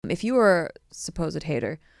if you were a supposed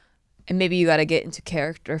hater, and maybe you got to get into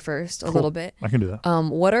character first a little bit. I can do that.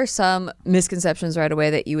 What are some misconceptions right away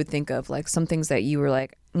that you would think of? Like some things that you were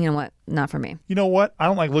like, you know what, not for me. You know what? I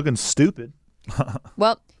don't like looking stupid.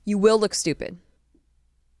 Well, you will look stupid.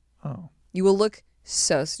 Oh. You will look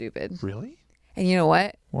so stupid. Really? And you know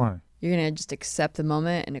what? Why? You're going to just accept the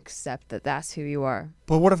moment and accept that that's who you are.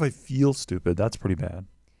 But what if I feel stupid? That's pretty bad.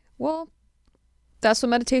 Well, that's what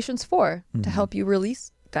meditation's for, to help you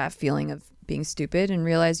release that feeling of being stupid and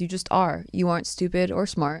realize you just are. You aren't stupid or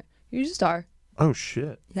smart. You just are. Oh,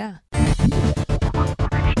 shit. Yeah.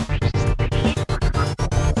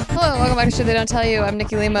 Hello, welcome back to Shit They Don't Tell You. I'm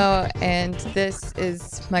Nikki Limo, and this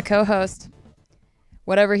is my co-host,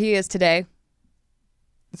 whatever he is today.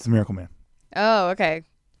 It's the Miracle Man. Oh, okay.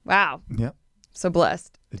 Wow. Yep. So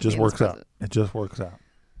blessed. It just works out. It just works out.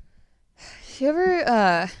 You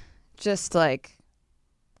ever just like,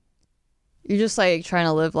 you're just like trying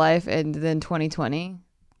to live life and then 2020?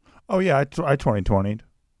 Oh, yeah. I 2020'd.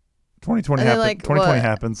 2020 And then, happens. like, 2020 what?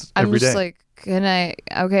 happens I'm every just day. like,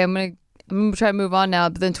 I'm gonna try to move on now,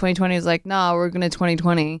 but then 2020 is like, nah, we're gonna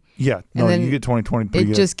 2020. Yeah. No, then you get 2020 pretty It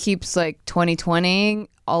good. just keeps like 2020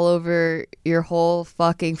 all over your whole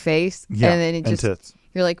fucking face. Yeah. And then it just, tits.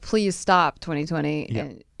 you're like, please stop 2020. Yeah.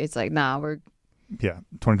 And it's like, nah, we're Yeah.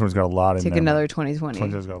 2020's got a lot in take there. another 2020.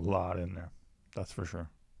 2020's got a lot in there. That's for sure.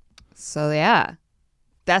 So yeah,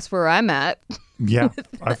 that's where I'm at. Yeah.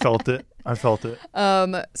 I felt it.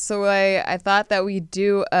 So I thought that we'd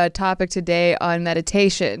do a topic today on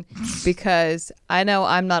meditation because I know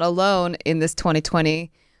I'm not alone in this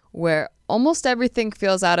 2020 where almost everything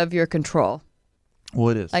feels out of your control. Well,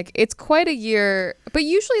 it is. Like it's quite a year, but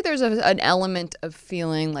usually there's an element of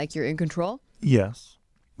feeling like you're in control. Yes.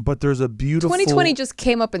 But there's a beautiful 2020 just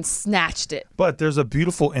came up and snatched it. But there's a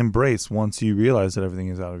beautiful embrace once you realize that everything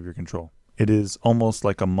is out of your control. It is almost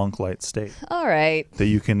like a monk-like state All right. that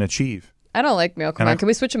you can achieve. I don't like Miracle Man. Can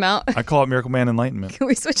we switch him out? I call it Miracle Man Enlightenment. Can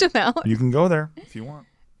we switch him out? You can go there if you want.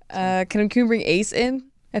 Can we bring Ace in?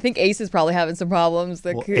 I think Ace is probably having some problems.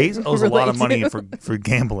 That Well, could Ace owes a lot of money relate to- for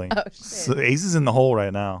gambling. Oh, shit. So Ace is in the hole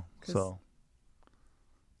right now. So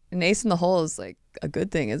An ace in the hole is like a good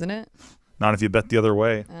thing, isn't it? not if you bet the other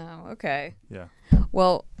way. Oh, okay. Yeah.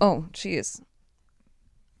 Well, oh, geez.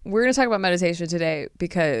 We're going to talk about meditation today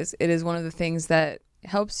because it is one of the things that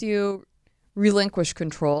helps you relinquish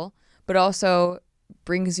control, but also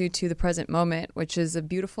brings you to the present moment, which is a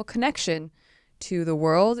beautiful connection to the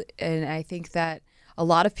world. And I think that a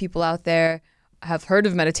lot of people out there have heard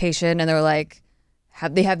of meditation and they're like,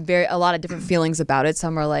 they have a lot of different feelings about it.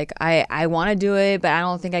 Some are like, I want to do it, but I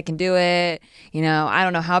don't think I can do it. You know, I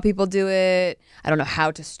don't know how people do it. I don't know how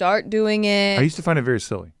to start doing it. I used to find it very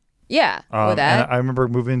silly. Yeah, with that. And I remember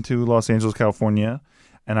moving to Los Angeles, California,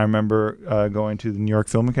 and I remember going to the New York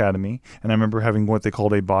Film Academy, and I remember having what they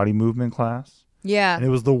called a body movement class. Yeah. And it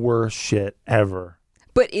was the worst shit ever.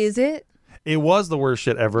 But is it? It was the worst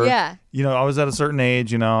shit ever. Yeah. You know, I was at a certain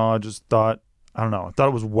age, you know, I just thought, I don't know, I thought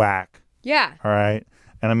it was whack. Yeah. All right.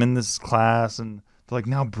 And I'm in this class and they're like,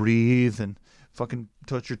 now breathe and fucking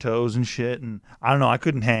touch your toes and shit. And I don't know, I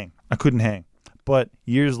couldn't hang. But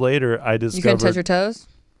years later, I discovered. You couldn't touch your toes?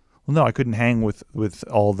 Well, no, I couldn't hang with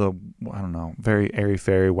all the, I don't know, very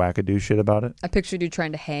airy-fairy wackadoo shit about it. I pictured you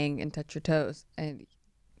trying to hang and touch your toes and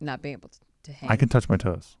not being able to hang. I can touch my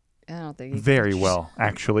toes. I don't think you can Very touch- well,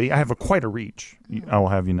 actually. I have quite a reach, I will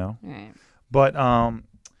have you know. All right. But,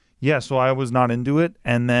 yeah, so I was not into it.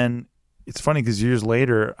 And then it's funny because years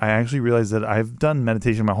later, I actually realized that I've done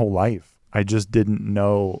meditation my whole life. I just didn't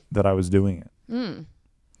know that I was doing it.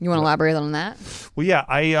 You want to elaborate on that? Well, yeah,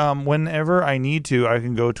 I whenever I need to, I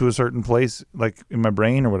can go to a certain place, like in my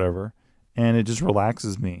brain or whatever, and it just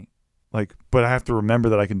relaxes me. Like, but I have to remember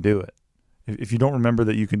that I can do it. If you don't remember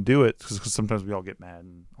that you can do it, because sometimes we all get mad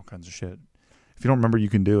and all kinds of shit. If you don't remember you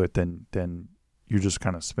can do it, then you're just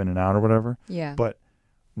kind of spinning out or whatever. Yeah. But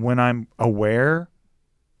when I'm aware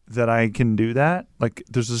that I can do that, like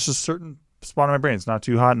there's just a certain spot in my brain. It's not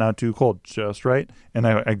too hot, not too cold, just right. And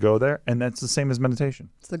I go there, and that's the same as meditation.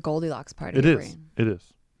 It's the Goldilocks part of your brain. It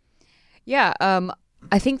is. Yeah.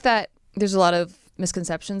 I think that there's a lot of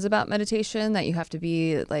misconceptions about meditation that you have to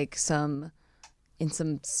be like in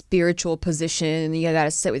some spiritual position. You got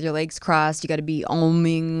to sit with your legs crossed. You got to be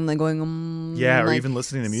oming, like going Yeah, or like even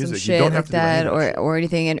listening to some music. shit You don't have like to do any of that shit. or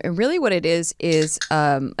anything. And really what it is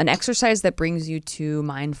an exercise that brings you to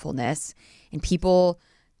mindfulness. And people,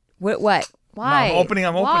 what? Why? No, I'm opening.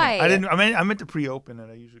 Why? I meant to pre-open,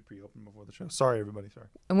 and I usually pre-open before the show. Sorry, everybody. Sorry.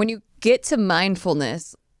 And when you get to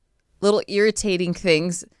mindfulness, little irritating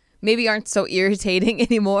things maybe aren't so irritating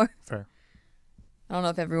anymore. Fair. I don't know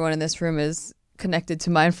if everyone in this room is connected to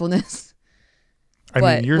mindfulness. I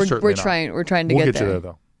but mean, you're we're certainly trying to We'll get get you there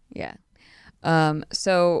though. Yeah.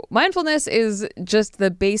 So mindfulness is just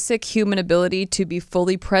the basic human ability to be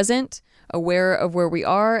fully present, aware of where we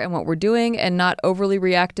are and what we're doing, and not overly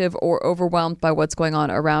reactive or overwhelmed by what's going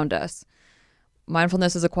on around us.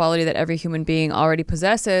 Mindfulness is a quality that every human being already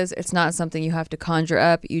possesses. It's not something you have to conjure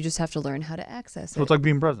up. You just have to learn how to access So it. it's like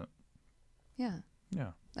being present. Yeah.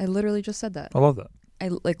 Yeah. I literally just said that. I love that. I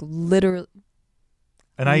like literally.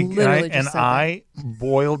 And I Literally just said that. I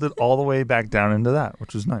boiled it all the way back down into that,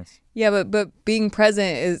 which was nice. Yeah, but being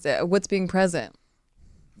present is what's being present.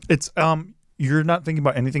 It's you're not thinking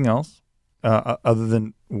about anything else other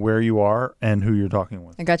than where you are and who you're talking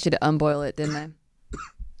with. I got you to unboil it, didn't I?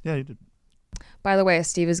 Yeah, you did. By the way,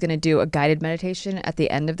 Steve is going to do a guided meditation at the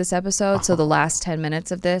end of this episode. So the last 10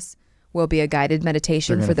 minutes of this will be a guided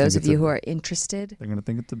meditation They're for gonna those think of you it's who are interested. They're gonna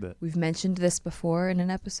think it's a bit. We've mentioned this before in an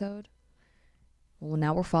episode. Well,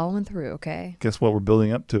 now we're following through, okay? Guess what? We're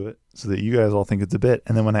building up to it so that you guys all think it's a bit,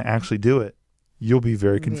 and then when I actually do it, you'll be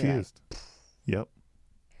very You'll be like, confused. Yep.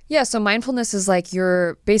 Yeah, so mindfulness is like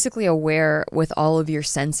you're basically aware with all of your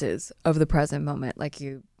senses of the present moment. Like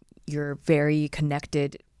you're very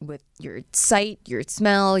connected with your sight, your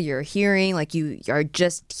smell, your hearing. Like you are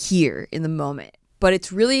just here in the moment. But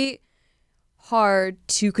it's really hard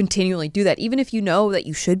to continually do that, even if you know that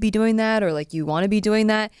you should be doing that or like you want to be doing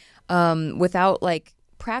that, without like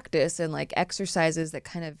practice and like exercises that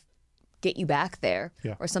kind of get you back there,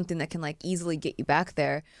 Yeah. or something that can like easily get you back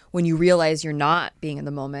there when you realize you're not being in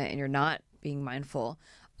the moment and you're not being mindful,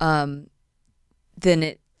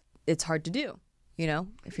 then it's hard to do, you know?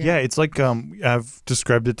 If you're Yeah, it's like I've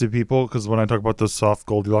described it to people because when I talk about the soft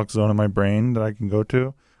Goldilocks zone in my brain that I can go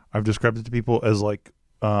to, I've described it to people as like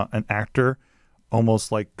an actor,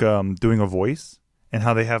 almost like doing a voice, and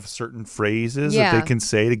how they have certain phrases that they can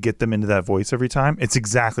say to get them into that voice every time. It's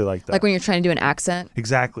exactly like that. like when you're trying to do an accent,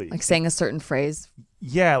 Exactly. like saying a certain phrase.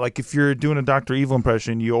 Yeah, like if you're doing a Dr. Evil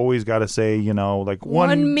impression, you always got to say, you know, like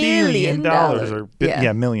 $1 million or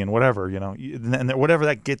Yeah. million, whatever, you know, and whatever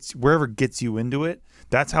that gets, wherever gets you into it.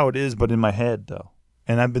 That's how it is, but in my head though.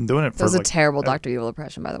 And I've been doing it for That was like, a terrible Dr. Evil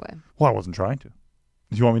impression, by the way. well, I wasn't trying to.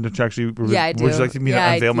 Do you want me to actually? Yeah, I do. Would you like me to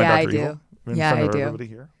unveil my I Dr. do. Evil in Yeah, front I of do. everybody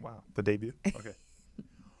here? Wow, the debut. Okay.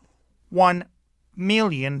 $1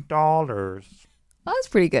 million. Oh, that's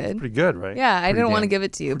pretty good. Pretty good, right? Yeah, I Pretty didn't want to damn- give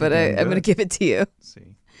it to you, pretty but damn I'm going to good. give it to you. Let's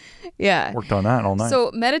see, Yeah. worked on that all night.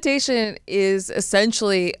 So meditation is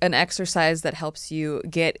essentially an exercise that helps you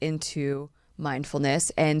get into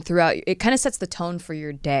mindfulness, and throughout it kind of sets the tone for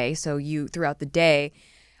your day. So you throughout the day,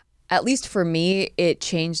 at least for me, it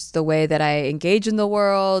changed the way that I engage in the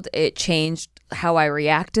world. It changed how I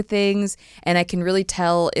react to things, and I can really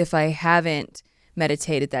tell if I haven't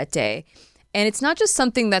meditated that day. And it's not just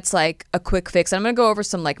something that's like a quick fix. I'm going to go over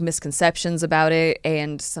some like misconceptions about it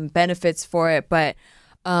and some benefits for it, but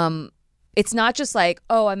it's not just like,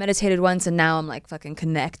 oh, I meditated once and now I'm like fucking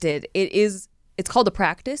connected. It's called a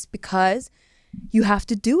practice because you have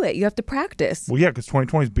to do it. You have to practice. well, yeah, because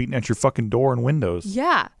 2020 is beating at your fucking door and windows.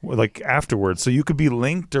 Yeah. Like afterwards, so you could be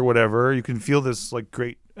linked or whatever. You can feel this like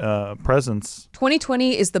great presence.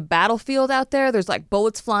 2020 is the battlefield out there. There's like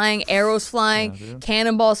bullets flying, arrows flying,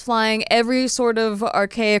 cannonballs flying, every sort of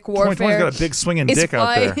archaic warfare. 2020's got a big swinging is dick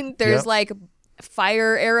out there. flying. There's Yep. like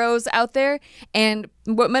fire arrows out there. And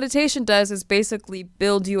what meditation does is basically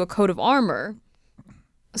build you a coat of armor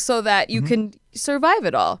so that you can survive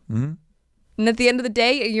it all. Mhm. And at the end of the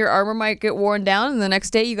day, your armor might get worn down, and the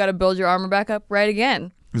next day you got to build your armor back up right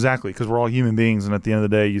again. Exactly, because we're all human beings, and at the end of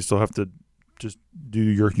the day, you still have to just do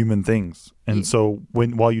your human things. And so,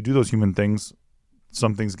 while you do those human things,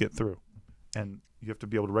 some things get through, and you have to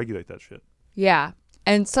be able to regulate that shit. Yeah.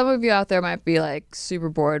 And some of you out there might be like super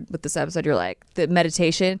bored with this episode. You're like, the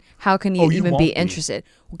meditation, how can you Oh, you even won't be be. interested?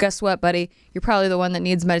 Well, guess what, buddy? You're probably the one that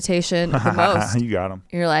needs meditation the most You got them.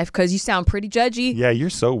 in your life because you sound pretty judgy. Yeah, you're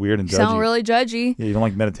so weird and You judgy. sound really judgy. Yeah, you don't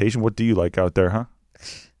like meditation. What do you like out there, huh?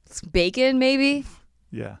 It's bacon, maybe?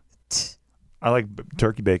 Yeah, I like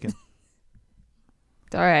turkey bacon.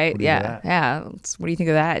 All right. What do you think Yeah. of that? Yeah. What do you think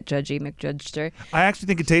of that, Judgy McJudgester? I actually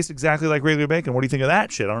think it tastes exactly like regular bacon. What do you think of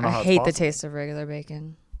that shit? I don't know I how it's hate the possible. taste of regular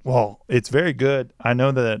bacon. Well, it's very good. I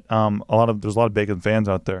know that there's a lot of bacon fans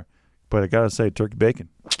out there, but I gotta say, turkey bacon.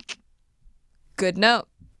 Good note.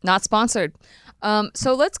 Not sponsored.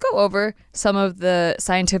 So let's go over some of the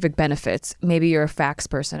scientific benefits. Maybe you're a facts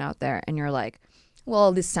person out there and you're like,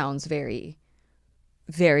 well, this sounds very,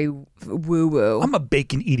 very woo-woo. I'm a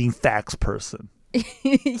bacon eating facts person.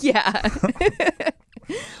 Yeah.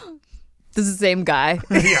 This is the same guy.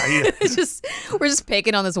 Yeah. It's just we're just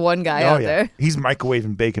picking on this one guy Oh out yeah. there. He's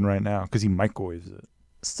microwaving bacon right now because he microwaves it.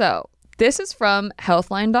 So this is from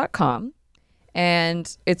healthline.com,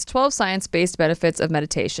 and it's 12 science-based benefits of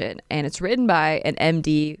meditation, and it's written by an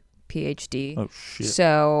MD, PhD. Oh shit.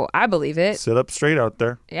 So I believe it. Sit up straight out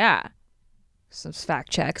there. Yeah. Some fact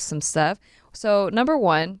checks, some stuff. So number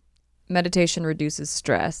 1, meditation reduces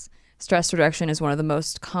stress. Stress reduction is one of the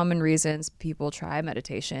most common reasons people try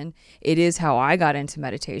meditation. It is how I got into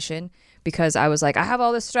meditation because I was like, I have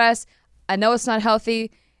all this stress. I know it's not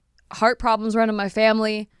healthy. Heart problems run in my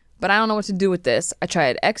family, but I don't know what to do with this. I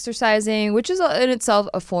tried exercising, which is in itself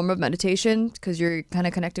a form of meditation because you're kind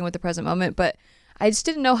of connecting with the present moment, but I just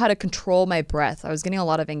didn't know how to control my breath. I was getting a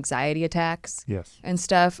lot of anxiety attacks Yes. and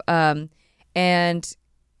stuff. And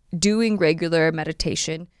doing regular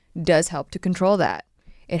meditation does help to control that.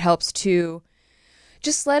 It helps to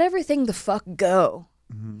just let everything the fuck go.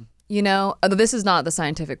 Mm-hmm. You know, although this is not the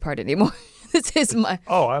scientific part anymore. This is my,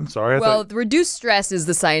 Oh, I'm sorry. well, the reduced stress is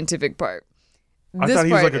the scientific part. I thought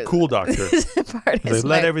he was like a cool doctor. This part He's is like,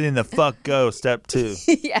 let my- everything the fuck go. Step 2.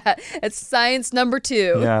 yeah, it's science number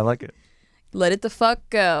 2. Yeah, I like it. Let it the fuck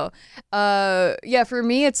go. Yeah, for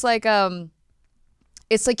me, it's like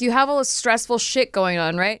you have all this stressful shit going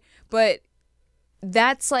on, right? But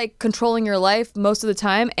that's like controlling your life most of the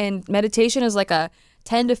time. And meditation is like a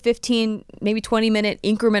 10 to 15, maybe 20-minute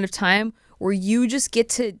increment of time where you just get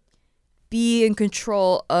to be in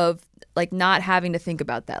control of like not having to think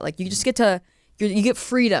about that. Like you just get to, you get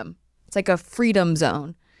freedom. It's like a freedom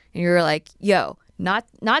zone. And you're like, yo, not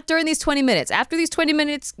during these 20 minutes. After these 20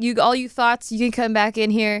 minutes, all you thoughts, you can come back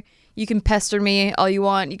in here. You can pester me all you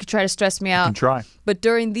want. You can try to stress me You out. can try. But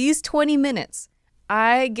during these 20 minutes,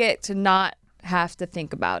 I get to not have to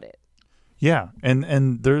think about it. Yeah,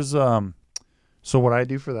 and there's so what I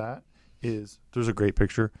do for that is there's a great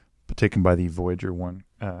picture taken by the Voyager 1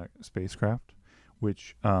 spacecraft,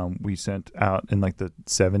 which we sent out in like the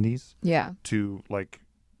 70s Yeah. to like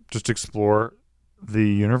just explore the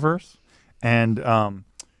universe, and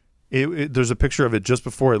there's a picture of it just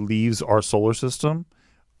before it leaves our solar system.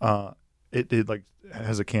 It like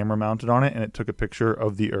has a camera mounted on it, and it took a picture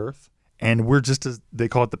of the Earth. And we're just they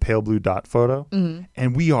call it the pale blue dot photo. Mm-hmm.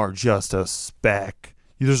 And we are just a speck.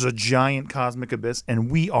 There's a giant cosmic abyss,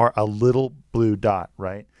 and we are a little blue dot,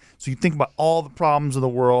 right? So you think about all the problems of the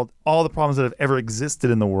world, all the problems that have ever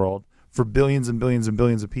existed in the world for billions and billions and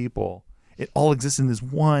billions of people. It all exists in this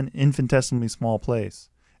one infinitesimally small place.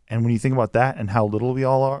 And when you think about that and how little we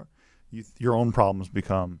all are, your own problems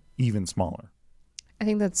become even smaller. I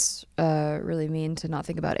think that's really mean to not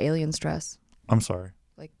think about alien stress. I'm sorry.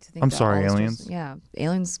 Like to think I'm about sorry, all the stress. aliens. Yeah,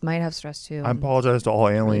 aliens might have stress too. I apologize to all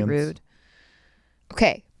Really aliens. rude.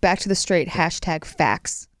 Okay, back to the straight hashtag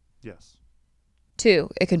facts. Yes. 2,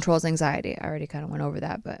 it controls anxiety. I already kind of went over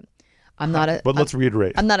that, but I'm not a. But let's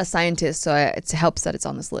reiterate. I'm not a scientist, so it helps that it's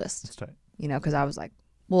on this list. It's tight. You know, because I was like,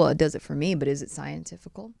 well, it does it for me, but is it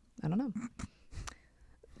scientifical? I don't know.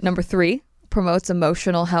 Number 3, promotes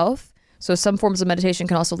emotional health. So some forms of meditation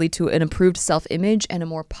can also lead to an improved self-image and a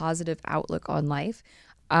more positive outlook on life.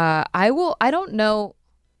 I don't know.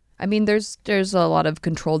 I mean, there's a lot of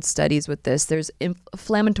controlled studies with this. There's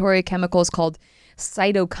inflammatory chemicals called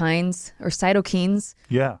cytokines,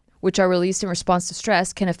 Yeah. which are released in response to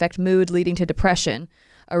stress, can affect mood, leading to depression.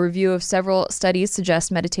 A review of several studies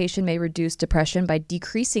suggests meditation may reduce depression by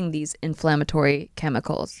decreasing these inflammatory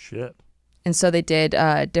chemicals. Shit. And so they did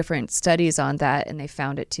different studies on that, and they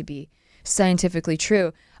found it to be scientifically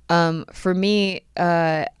true. For me,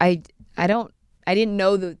 I didn't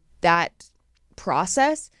know that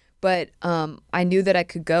process, but I knew that I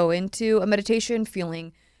could go into a meditation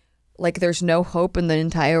feeling like there's no hope in the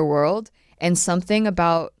entire world, and something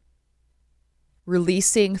about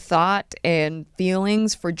releasing thought and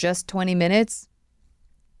feelings for just 20 minutes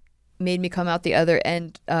made me come out the other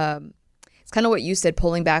end. It's kind of what you said,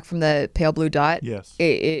 pulling back from the pale blue dot. Yes.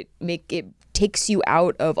 It takes you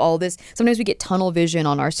out of all this. Sometimes we get tunnel vision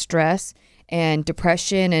on our stress and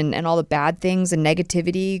depression and all the bad things and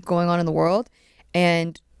negativity going on in the world.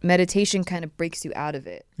 And meditation kind of breaks you out of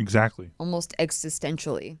it, Exactly. almost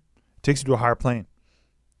existentially. Takes you to a higher plane.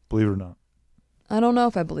 Believe it or not. I don't know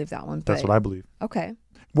if I believe that one, but That's what I believe. okay.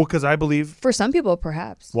 Well, because I believe. For some people,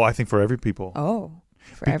 perhaps. Well, I think for every people. Oh,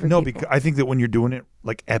 for Be- every no, people. because I think that when you're doing it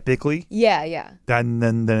like epically, Yeah.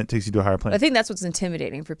 then it takes you to a higher plane. I think that's what's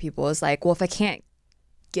intimidating for people is like, well,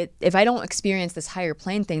 if I don't experience this higher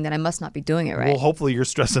plane thing, then I must not be doing it right. Well, hopefully you're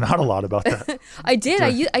stressing out a lot about that. I did.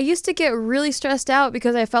 I used to get really stressed out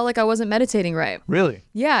because I felt like I wasn't meditating right. Really?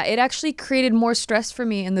 Yeah, it actually created more stress for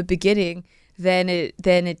me in the beginning than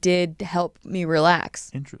it did help me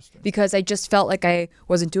relax. Interesting. Because I just felt like I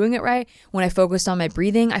wasn't doing it right. When I focused on my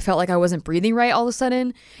breathing, I felt like I wasn't breathing right all of a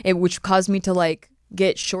sudden, which caused me to like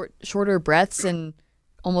get shorter breaths and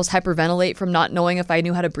almost hyperventilate from not knowing if I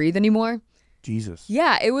knew how to breathe anymore. Jesus.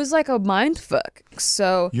 Yeah, it was like a mind fuck.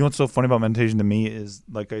 So you know what's so funny about meditation to me is,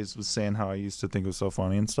 like I was saying, how I used to think it was so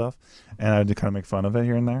funny and stuff, and I had to kind of make fun of it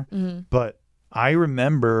here and there. Mm-hmm. But I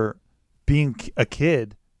remember being a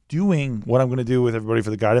kid doing what I'm going to do with everybody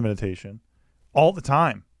for the guided meditation all the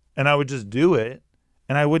time, and I would just do it,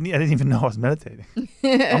 and I didn't even know I was meditating.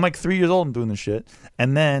 I'm like 3 years old and doing this shit,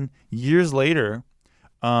 and then years later,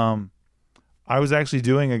 I was actually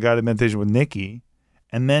doing a guided meditation with Nikki.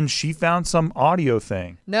 And then she found some audio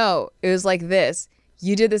thing. No, it was like this.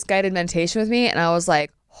 You did this guided meditation with me, and I was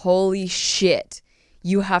like, holy shit,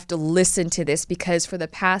 you have to listen to this, because for the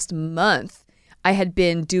past month, I had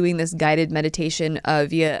been doing this guided meditation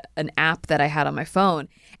via an app that I had on my phone.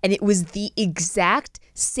 And it was the exact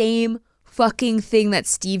same fucking thing that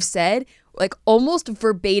Steve said, like almost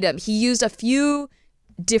verbatim. He used a few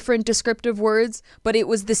different descriptive words, but it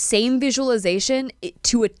was the same visualization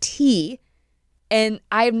to a T. And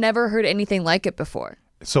I've never heard anything like it before.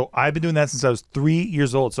 So I've been doing that since I was 3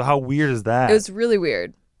 years old. So how weird is that? It was really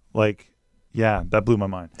weird. Like, yeah, that blew my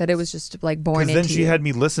mind. That it was just like born into Because then she you. had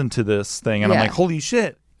me listen to this thing, and I'm Yeah. like, holy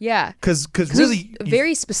shit. Yeah. Because It was really,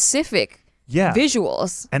 very specific yeah.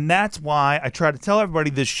 visuals. And that's why I try to tell everybody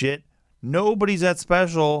this shit. Nobody's that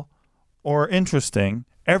special or interesting.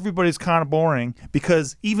 Everybody's kind of boring,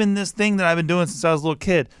 because even this thing that I've been doing since I was a little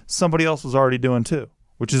kid, somebody else was already doing too,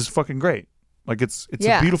 which is fucking great. Like it's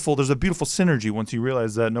Yeah. there's a beautiful synergy once you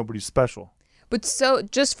realize that nobody's special. But so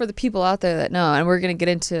just for the people out there that know, and we're going to get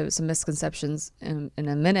into some misconceptions in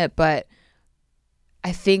a minute, but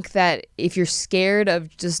I think that if you're scared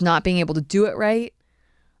of just not being able to do it right,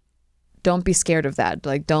 don't be scared of that.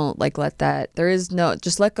 Like, don't like let that,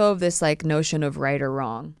 just let go of this like notion of right or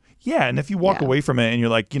wrong. Yeah, and if you walk Yeah. away from it and you're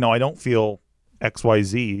like, I don't feel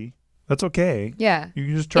XYZ, that's okay. Yeah. You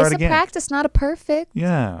can just try It's it a again. practice, not a perfect.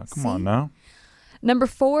 Yeah, come on See? now. Number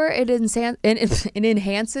 4, it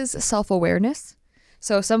enhances self-awareness.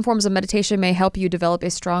 So some forms of meditation may help you develop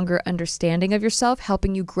a stronger understanding of yourself,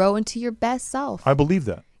 helping you grow into your best self. I believe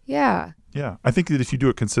that. Yeah. Yeah, I think that if you do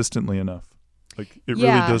it consistently enough, like it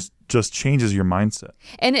Yeah. really does just changes your mindset.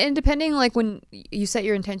 And depending, like when you set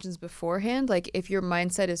your intentions beforehand, like if your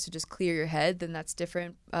mindset is to just clear your head, then that's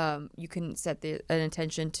different. You can set an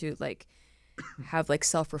intention to like have like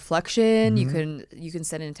self-reflection. Mm-hmm. You can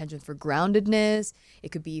set an intention for groundedness.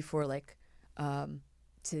 It could be for like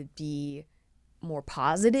to be more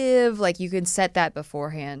positive. Like you can set that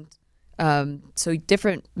beforehand. So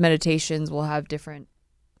different meditations will have different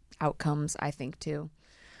outcomes, I think, too.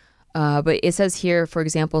 But it says here, for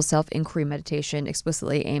example, self-inquiry meditation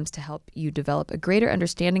explicitly aims to help you develop a greater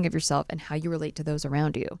understanding of yourself and how you relate to those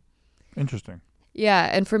around you. Interesting. Yeah,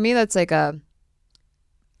 and for me, that's like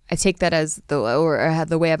I take that as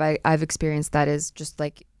the way I've experienced that is just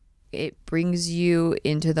like it brings you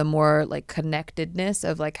into the more like connectedness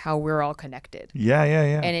of like how we're all connected. Yeah.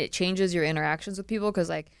 And it changes your interactions with people because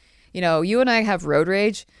like, you and I have road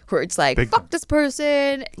rage where it's like, Big fuck time. this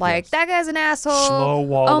person, like Yes. that guy's an asshole. Slow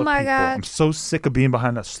wall Oh of my people. God. I'm so sick of being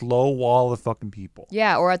behind a slow wall of fucking people.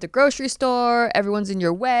 Yeah, or at the grocery store, everyone's in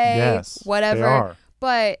your way, Yes, whatever. they are.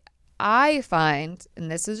 But I find, and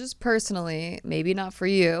this is just personally, maybe not for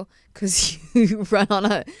you, because you run on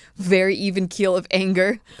a very even keel of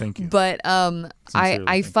anger. Thank you. But Sincerely, I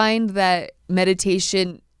thank you. find that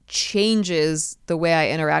meditation changes the way I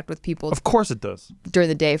interact with people Of course it does. during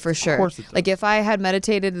the day for sure. course it does. Like if I had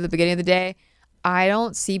meditated at the beginning of the day, I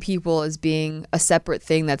don't see people as being a separate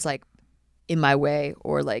thing that's like in my way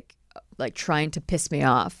or like trying to piss me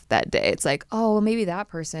off that day. It's like, oh, well, maybe that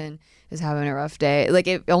person is having a rough day. Like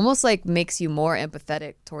it almost like makes you more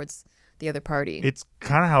empathetic towards the other party. It's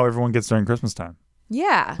kind of how everyone gets during Christmas time.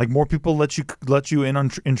 Yeah. Like more people let you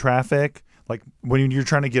in in traffic. Like when you're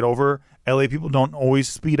trying to get over, LA people don't always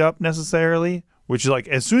speed up necessarily, which is like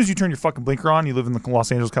as soon as you turn your fucking blinker on, you live in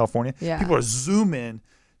Los Angeles, California. Yeah. People are zooming.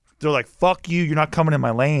 They're like, "Fuck you! You're not coming in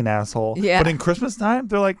my lane, asshole." Yeah. But in Christmas time,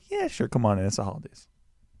 they're like, "Yeah, sure, come on in. It's the holidays."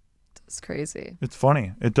 It's crazy. It's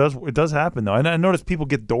funny. It does happen though. And I notice people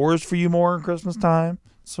get doors for you more in Christmas time.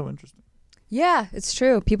 It's so interesting. Yeah, it's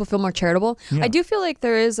true. People feel more charitable. Yeah. I do feel like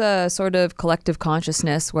there is a sort of collective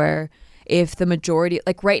consciousness where if the majority,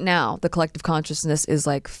 like right now, the collective consciousness is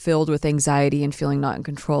like filled with anxiety and feeling not in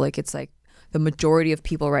control. Like it's like the majority of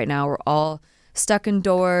people right now are all stuck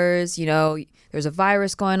indoors. There's a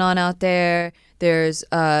virus going on out there. It's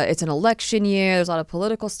an election year. There's a lot of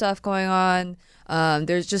political stuff going on.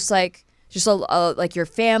 There's just like just like your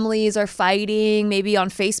families are fighting, maybe on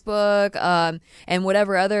Facebook, and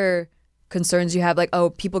whatever other concerns you have, like, oh,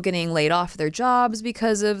 people getting laid off their jobs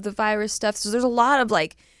because of the virus stuff. So there's a lot of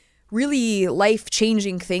like really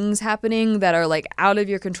life-changing things happening that are like out of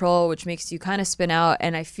your control, which makes you kind of spin out.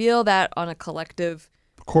 And I feel that on a collective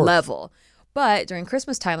level. But during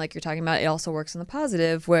Christmas time, like you're talking about, it also works in the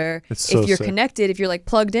positive where if you're connected, if you're like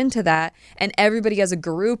plugged into that, and everybody as a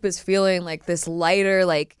group is feeling like this lighter,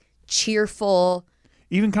 like cheerful,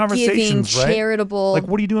 even conversations, giving, right? charitable. Like,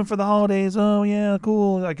 what are you doing for the holidays? Oh, yeah,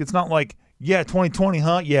 cool. Like, it's not like, yeah, 2020,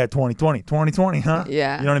 huh? Yeah, 2020, huh?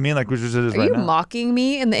 Yeah. You know what I mean? Like, which is it is Are right you now. mocking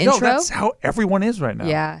me in the intro? No, that's how everyone is right now.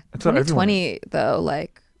 Yeah. That's how everyone 2020, though,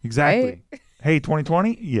 like. Exactly. Right? Hey,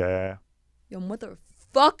 2020? Yeah. Yo,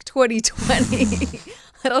 motherfuck 2020.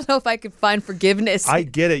 I don't know if I could find forgiveness. I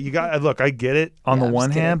get it. Look, I get it on the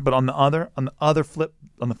one hand, but on the flip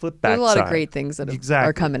back there's a lot side, of great things that exactly.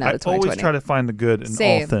 are coming out of 2020. I always try to find the good in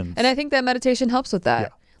Same. all things. And I think that meditation helps with that. Yeah.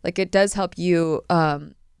 Like it does help you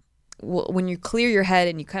when you clear your head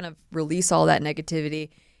and you kind of release all that negativity,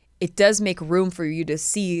 it does make room for you to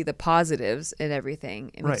see the positives in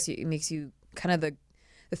everything. It makes you kind of the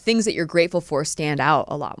things that you're grateful for stand out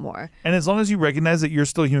a lot more. And as long as you recognize that you're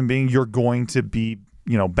still a human being, you're going to be,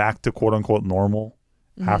 back to quote unquote normal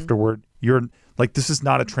afterward. You're like, this is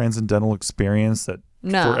not a transcendental experience that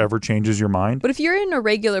forever changes your mind. But if you're in a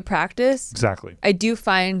regular practice, exactly, I do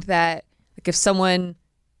find that like if someone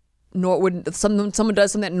does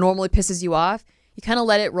something that normally pisses you off, you kind of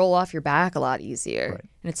let it roll off your back a lot easier. Right.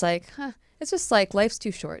 And it's like, it's just like life's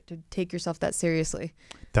too short to take yourself that seriously.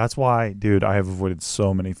 That's why, dude, I have avoided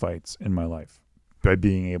so many fights in my life by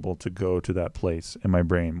being able to go to that place in my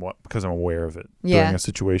brain because I'm aware of it. Yeah. During a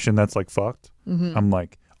situation that's like fucked, I'm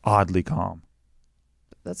like oddly calm.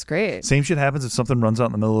 That's great. Same shit happens if something runs out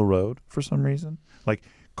in the middle of the road for some reason. Like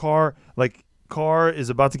car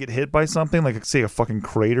is about to get hit by something, like say a fucking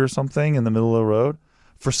crate or something in the middle of the road.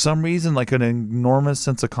 For some reason, like an enormous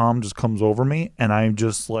sense of calm just comes over me, and I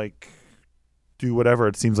just like do whatever.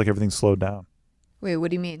 It seems like everything's slowed down. Wait,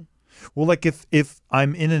 what do you mean? Well, like if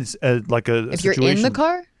I'm in a situation, you're in the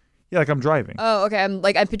car? Yeah, like I'm driving. Oh, okay. I'm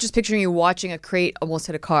just picturing you watching a crate almost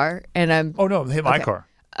hit a car, and I'm. Oh no, hit my car.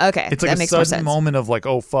 Okay, it's like that a makes more sudden sense. moment of like,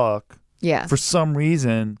 oh fuck. Yeah. For some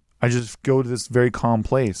reason, I just go to this very calm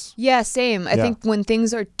place. Yeah, same. I think when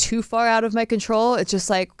things are too far out of my control, it's just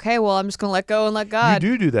like, okay, well, I'm just gonna let go and let God.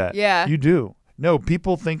 You do that. Yeah. You do. No,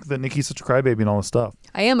 people think that Nikki's such a crybaby and all this stuff.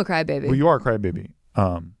 I am a crybaby. Well, you are a crybaby.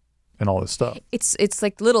 And all this stuff. It's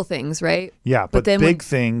like little things, right? Yeah, but then big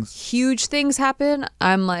things. Huge things happen.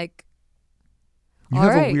 I'm like, you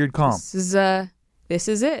have a weird calm. This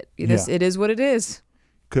is it. It is what it is.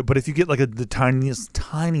 But if you get like the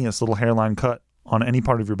tiniest little hairline cut on any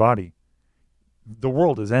part of your body, the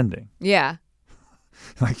world is ending. Yeah.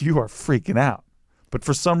 Like you are freaking out. But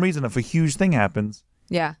for some reason, if a huge thing happens,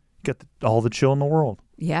 you get all the chill in the world.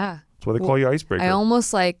 Yeah. That's why they call you icebreaker. I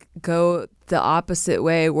almost like go the opposite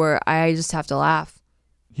way where I just have to laugh.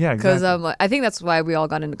 Yeah, exactly. Because I'm like, I think that's why we all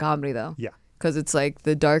got into comedy though. Yeah. Because it's like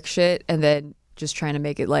the dark shit and then just trying to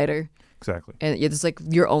make it lighter. Exactly. And it's like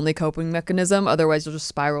your only coping mechanism. Otherwise, you'll just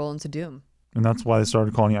spiral into doom. And that's why they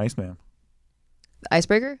started calling you Iceman.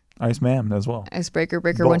 Icebreaker? Iceman as well. Icebreaker,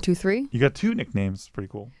 Breaker 1, 2, 3. You got 2 nicknames. Pretty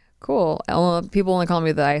cool. Cool. People only call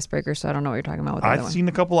me the Icebreaker, so I don't know what you're talking about with that I've seen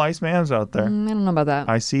a couple Icemans out there. I don't know about that.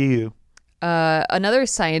 I see you. Another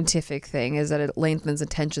scientific thing is that it lengthens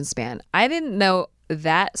attention span. I didn't know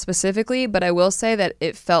that specifically, but I will say that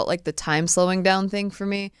it felt like the time slowing down thing for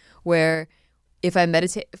me, where if I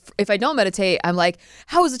don't meditate, I'm like,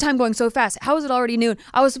 how is the time going so fast? How is it already noon?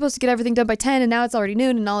 I was supposed to get everything done by 10 and now it's already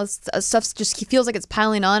noon, and all this stuff just feels like it's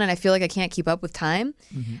piling on and I feel like I can't keep up with time.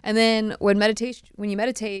 Mm-hmm. And then when you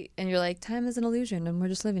meditate and you're like, time is an illusion and we're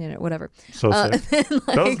just living in it, whatever. So sick.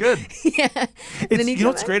 That was good. Yeah. You know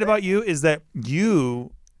what's great about you is that you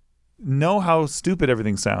know how stupid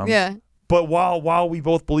everything sounds. Yeah. But while we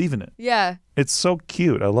both believe in it. Yeah. It's so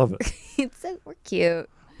cute. I love it. We're cute.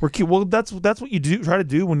 We're cute. Well, that's what you do. Try to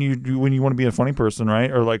do when you want to be a funny person, right?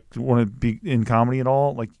 Or like want to be in comedy at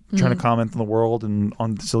all, like trying to comment on the world and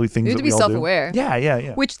on silly things. You have to be self-aware.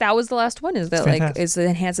 Yeah. Which that was the last one. Is that like it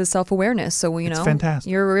enhances self-awareness? So it's fantastic.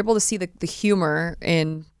 You're able to see the humor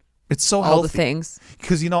in. It's so all healthy. The things.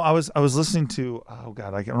 Because I was listening to I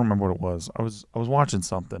don't remember what it was. I was watching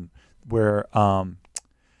something where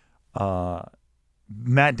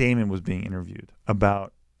Matt Damon was being interviewed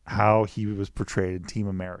about how he was portrayed in Team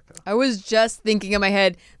America. I was just thinking in my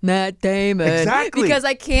head, Matt Damon. Exactly. Because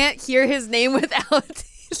I can't hear his name without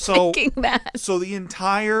thinking that. So the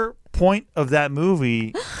entire point of that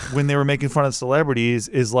movie when they were making fun of celebrities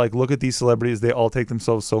is like, look at these celebrities. They all take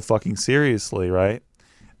themselves so fucking seriously, right?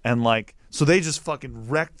 And like, so they just fucking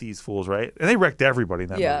wrecked these fools, right? And they wrecked everybody in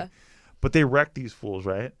that movie. But they wrecked these fools,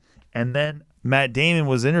 right? And then Matt Damon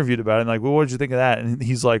was interviewed about it and like, well, what did you think of that? And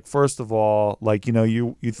he's like, first of all, like, you know,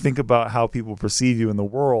 you think about how people perceive you in the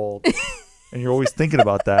world and you're always thinking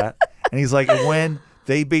about that. And he's like, and when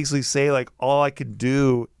they basically say like, all I could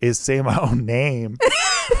do is say my own name.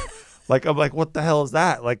 Like, I'm like, what the hell is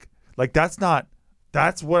that? Like that's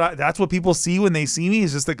what people see when they see me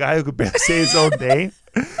is just a guy who could barely say his own name.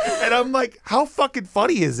 And I'm like, how fucking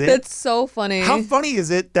funny is it? That's so funny. How funny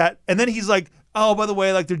is it that, and then he's like, oh, by the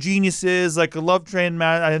way, like they're geniuses. Like I love Train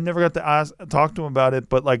Matt. I never got to talk to him about it,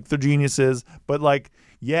 but like they're geniuses. But like,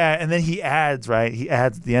 yeah. And then he adds, right? He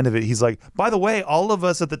adds at the end of it. He's like, by the way, all of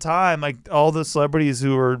us at the time, like all the celebrities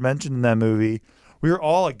who were mentioned in that movie, we were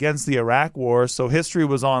all against the Iraq War. So history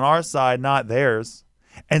was on our side, not theirs.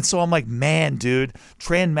 And so I'm like, man, dude,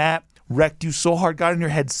 Tran Matt wrecked you so hard, got in your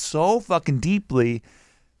head so fucking deeply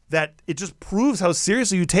that it just proves how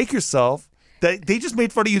seriously you take yourself. That they just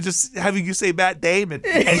made fun of you just having you say Matt Damon.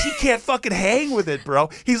 And he can't fucking hang with it, bro.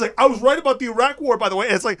 He's like, I was right about the Iraq War, by the way.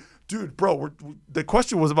 And it's like, dude, bro, the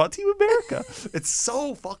question was about Team America. It's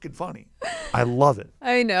so fucking funny. I love it.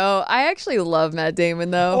 I know. I actually love Matt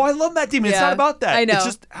Damon, though. Oh, I love Matt Damon. Yeah. It's not about that. I know. It's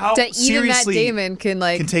just how that even Matt seriously Damon can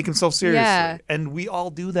take himself seriously. Yeah. And we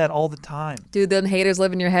all do that all the time. Dude, them haters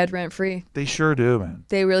live in your head rent free. They sure do, man.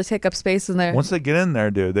 They really take up space in there. Once they get in there,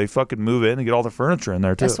 dude, they fucking move in and get all the furniture in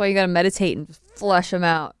there, too. That's why you got to meditate and flush them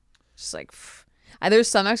out. Just like, there's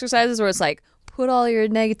some exercises where it's like, put all your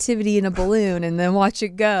negativity in a balloon and then watch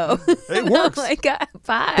it go. It works. Oh my God,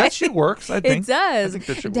 bye. That shit works, I think. It does. I think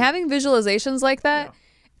that shit Having visualizations like that,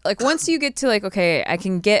 like once you get to like, okay, I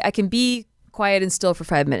can be quiet and still for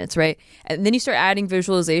 5 minutes, right? And then you start adding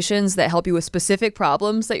visualizations that help you with specific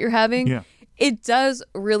problems that you're having. Yeah. It does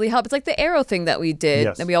really help. It's like the arrow thing that we did.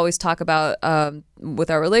 Yes. And we always talk about with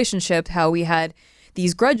our relationship, how we had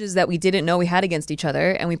these grudges that we didn't know we had against each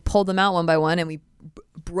other. And we pulled them out one by one and we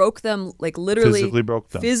broke them, like literally physically broke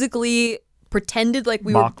them. Physically pretended like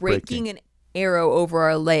we Mock were breaking breaking. an arrow over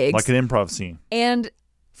our legs. Like an improv scene. And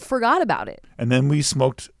forgot about it. And then we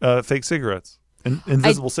smoked fake cigarettes.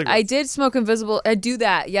 Invisible cigarettes. I did smoke invisible. I do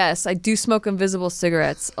that. Yes, I do smoke invisible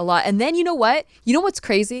cigarettes a lot. And then you know what? You know what's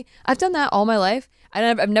crazy? I've done that all my life.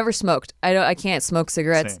 I've never smoked. I can't smoke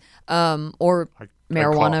cigarettes or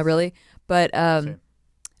marijuana really. But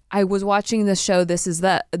I was watching this show This Is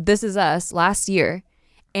Us last year,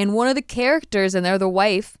 and one of the characters in there, the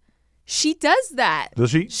wife, she does that.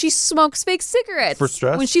 Does she? She smokes fake cigarettes for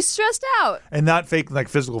stress when she's stressed out, and not fake like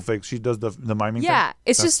physical fake. She does the miming. Yeah, thing?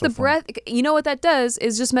 it's That's just so the funny. breath. You know what that does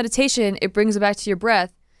is just meditation. It brings it back to your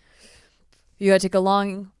breath. You gotta take a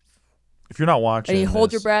long. If you're not watching, and you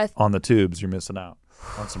hold your breath on the tubes, you're missing out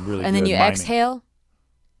on some really. And then you miming. exhale,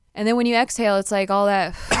 and then when you exhale, it's like all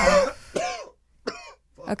that.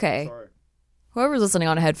 Okay. Sorry. Whoever's listening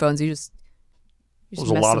on headphones, you just There's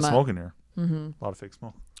a mess lot of them smoke up. in here. Mm-hmm. A lot of fake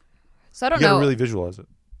smoke. So I don't you gotta know. really visualize it.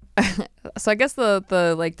 So I guess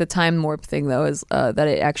the time warp thing though is that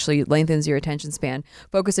it actually lengthens your attention span.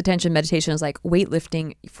 Focused attention meditation is like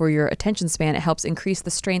weightlifting for your attention span. It helps increase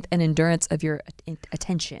the strength and endurance of your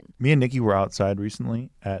attention. Me and Nikki were outside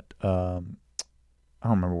recently at I don't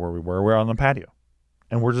remember where we were. We were on the patio,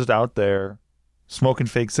 and we're just out there smoking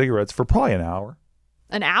fake cigarettes for probably an hour.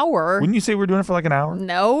 An hour? Wouldn't you say we were doing it for like an hour?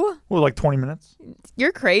 No. Well, like 20 minutes.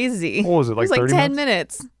 You're crazy. What was it, like It was like 30 10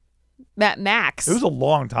 minutes. At max. It was a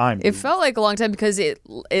long time. It Dude. felt like a long time because it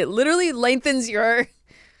literally lengthens your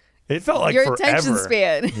It felt like your forever. attention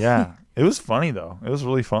span. Yeah. It was funny though. It was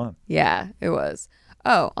really fun. Yeah, it was.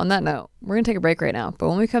 Oh, on that note, we're going to take a break right now. But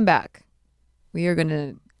when we come back, we are going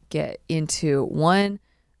to get into 1,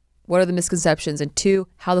 what are the misconceptions? And 2,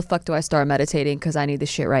 how the fuck do I start meditating? Because I need this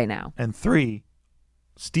shit right now. And 3,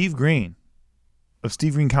 Steve Green of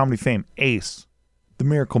Steve Green comedy fame, Ace, the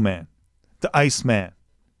Miracle Man, the Iceman,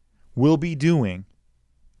 will be doing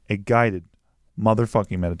a guided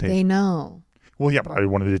motherfucking meditation. They know. Well, yeah, but I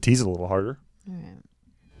wanted to tease it a little harder. All right.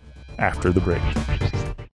 After the break.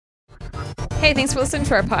 Hey, thanks for listening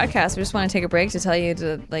to our podcast. We just want to take a break to tell you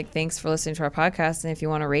thanks for listening to our podcast. And if you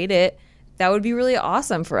want to rate it, that would be really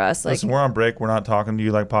awesome for us. Listen, we're on break. We're not talking to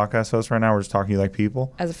you like podcast hosts right now. We're just talking to you like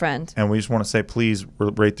people. As a friend. And we just want to say, please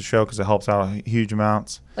rate the show because it helps out huge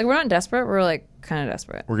amounts. Like, we're not desperate. We're, like, kind of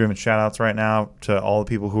desperate. We're giving shout outs right now to all the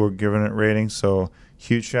people who are giving it ratings. So,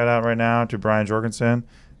 huge shout out right now to Brian Jorgensen.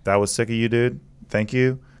 That was sick of you, dude. Thank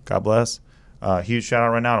you. God bless. Huge shout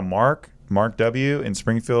out right now to Mark W. in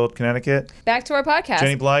Springfield, Connecticut. Back to our podcast.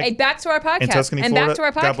 Jenny Blythe. Hey, back to our podcast. In Tuscany, and Florida. back to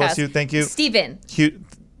our podcast. God bless you. Thank you. Steven.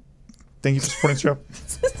 Thank you for supporting the show.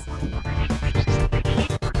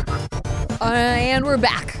 And we're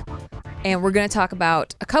back. And we're going to talk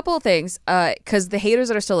about a couple of things. Because the haters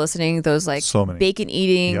that are still listening, those like So many. bacon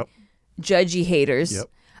eating, Yep. judgy haters, Yep.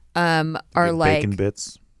 are Big like, bacon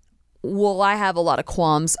bits. well, I have a lot of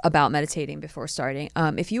qualms about meditating before starting.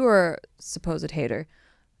 If you were a supposed hater,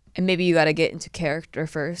 and maybe you got to get into character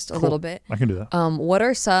first a little bit. I can do that. What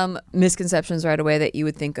are some misconceptions right away that you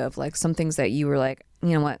would think of? Like some things that you were like, you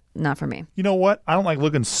know what, not for me. You know what? I don't like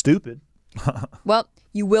looking stupid. Well,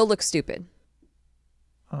 you will look stupid.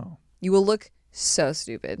 Oh, You will look so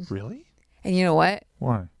stupid. really? And you know what?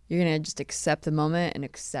 Why? You're going to just accept the moment and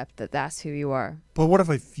accept that that's who you are. But what if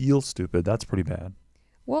I feel stupid? That's pretty bad.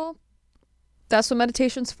 Well, that's what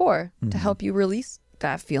meditation's for, to Mm-hmm. help you release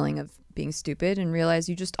that feeling of being stupid and realize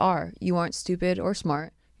you just are. You aren't stupid or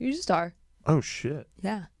smart. You just are. Oh, shit.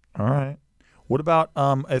 Yeah. All right. What about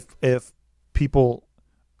if people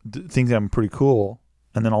think that I'm pretty cool,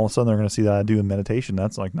 and then all of a sudden they're going to see that I do meditation?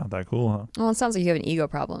 That's like not that cool, huh? Well, it sounds like you have an ego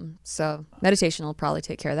problem. So meditation will probably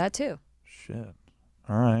take care of that too. Shit.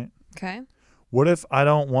 All right. Okay. What if I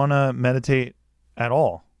don't want to meditate at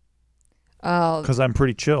all Oh, because I'm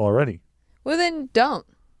pretty chill already? well then don't.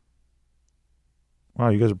 Wow,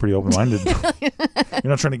 you guys are pretty open-minded. You're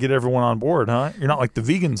not trying to get everyone on board, huh? You're not like the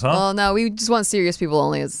vegans, huh? Well, no, we just want serious people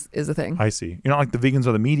only is the thing. I see. You're not like the vegans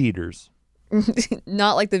or the meat eaters.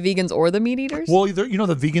 Not like the vegans or the meat eaters. Well, you know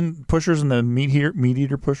the vegan pushers and the meat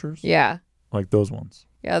eater pushers? Yeah. Like those ones.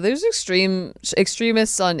 Yeah, there's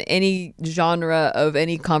extremists on any genre of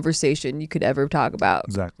any conversation you could ever talk about.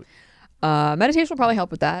 Exactly. Meditation will probably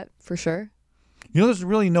help with that, for sure. You know, there's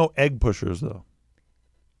really no egg pushers, though.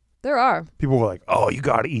 There are. People were like, oh, you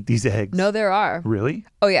got to eat these eggs. No, there are. Really?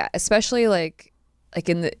 Oh, yeah. Especially like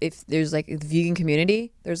in if there's like the vegan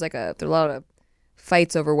community, there's a lot of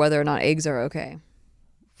fights over whether or not eggs are okay.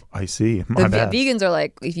 I see. The My bad. vegans are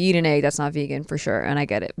like, if you eat an egg, that's not vegan for sure. And I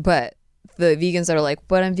get it. But the vegans that are like,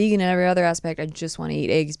 but I'm vegan in every other aspect. I just want to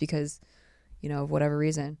eat eggs because, of whatever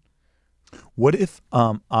reason. What if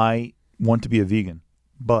I want to be a vegan,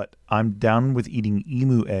 but I'm down with eating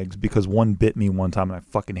emu eggs because one bit me one time and I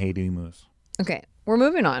fucking hate emus? Okay, we're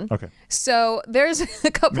moving on. Okay. So there's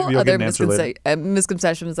a couple Maybe I'll get other an answer later.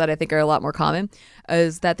 misconceptions that I think are a lot more common,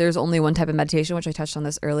 is that there's only one type of meditation, which I touched on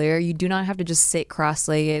this earlier. You do not have to just sit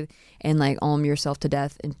cross-legged and like om yourself to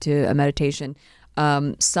death into a meditation.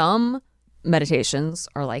 Some meditations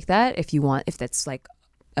are like that if that's like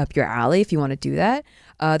up your alley, if you want to do that.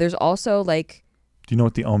 There's also like, Do you know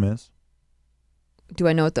what the Om is? do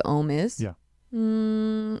I know what the om is? Yeah.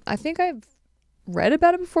 I think I've read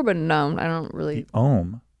about it before, but no, I don't really. The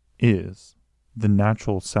Om is the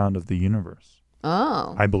natural sound of the universe.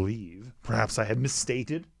 Oh. I believe. Perhaps I had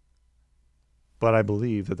misstated, but I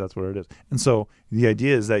believe that that's what it is. And so the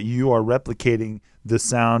idea is that you are replicating the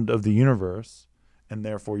sound of the universe, and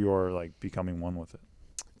therefore you're like becoming one with it.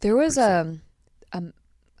 There was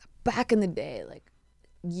back in the day, like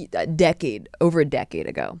over a decade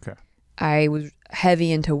ago. Okay. I was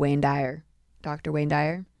heavy into Wayne Dyer, Dr. Wayne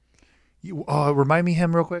Dyer. You remind me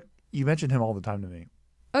him real quick. You mentioned him all the time to me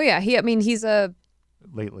Oh yeah, he's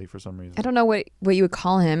lately for some reason. I don't know what you would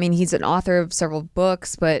call him. I mean, he's an author of several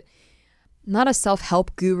books, but not a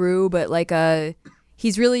self-help guru, but like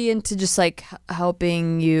he's really into just like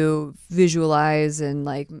helping you visualize and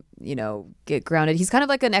like, get grounded. He's kind of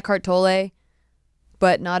like an Eckhart Tolle,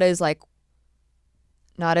 but not as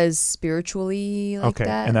spiritually like Okay,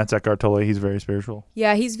 that. and that's Eckhart Tolle. He's very spiritual.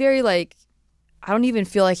 Yeah, he's very like, I don't even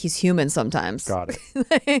feel like he's human sometimes. Got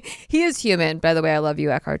it. He is human. By the way, I love you,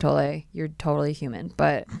 Eckhart Tolle. You're totally human.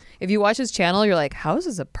 But if you watch his channel, you're like, how is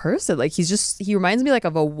this a person? Like he reminds me like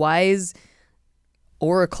of a wise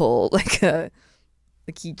oracle, like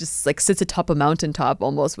he just like sits atop a mountaintop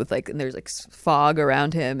almost with like, and there's like fog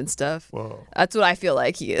around him and stuff. Whoa, That's what I feel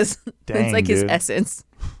like he is. Dang, it's like his dude. essence.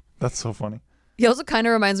 that's so funny. He also kind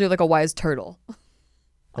of reminds me of like a wise turtle.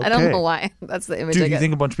 Okay. I don't know why. That's the image Dude, I you get.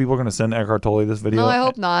 think a bunch of people are gonna send Eckhart Tolle this video? No, I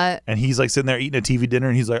hope not. And he's like sitting there eating a TV dinner,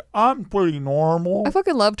 and he's like, "I'm pretty normal." I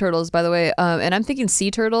fucking love turtles, by the way. And I'm thinking sea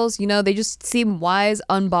turtles, they just seem wise,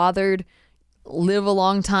 unbothered, live a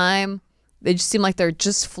long time. They just seem like they're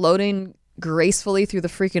just floating gracefully through the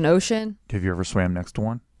freaking ocean. Have you ever swam next to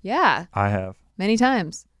one? Yeah, I have, many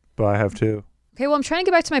times. but I have too. Okay, well, I'm trying to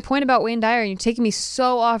get back to my point about Wayne Dyer, and you're taking me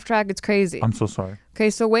so off track. It's crazy. I'm so sorry. Okay,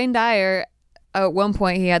 so Wayne Dyer, at one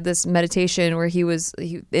point, he had this meditation where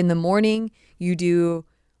in the morning, you do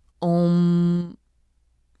Om,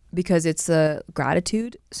 because it's a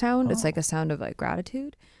gratitude sound. It's like a sound of like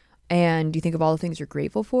gratitude. And you think of all the things you're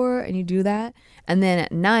grateful for, and you do that. And then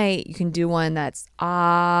at night, you can do one that's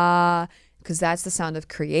because that's the sound of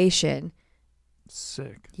creation.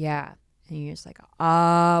 Sick. Yeah. And you're just like,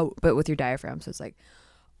 ah, but with your diaphragm. So it's like,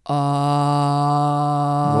 ah.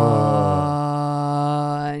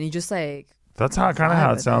 And you just like. That's how kind of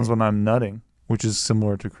how it sounds when I'm nutting, which is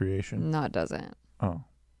similar to creation. No, it doesn't. Oh.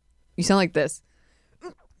 You sound like this.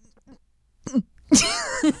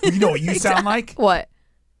 You know what you sound like? What?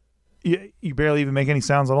 You barely even make any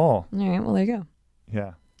sounds at all. All right, well, there you go.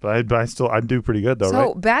 Yeah. But I do pretty good though, so,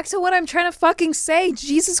 right? So back to what I'm trying to fucking say.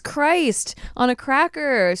 Jesus Christ on a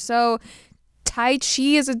cracker. So Tai Chi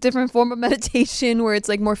is a different form of meditation where it's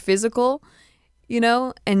like more physical,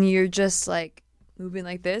 and you're just like moving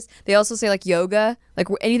like this. They also say like yoga, like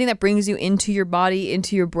anything that brings you into your body,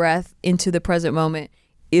 into your breath, into the present moment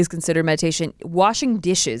is considered meditation. Washing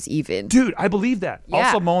dishes even. Dude, I believe that. Yeah.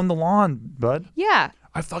 Also mowing the lawn, bud. Yeah.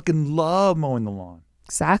 I fucking love mowing the lawn.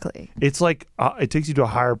 Exactly. It's like it takes you to a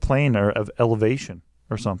higher plane of elevation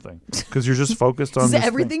or something because you're just focused on. Does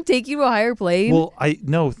everything take you to a higher plane? Well, I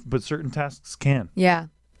know, but certain tasks can. Yeah.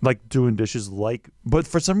 Like doing dishes, but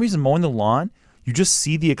for some reason, mowing the lawn, you just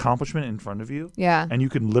see the accomplishment in front of you. Yeah. And you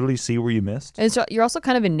can literally see where you missed. And you're also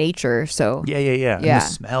kind of in nature, so. Yeah. And the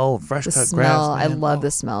smell of fresh cut grass. I love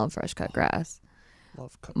the smell of fresh cut grass.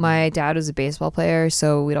 Love cut. My dad was a baseball player,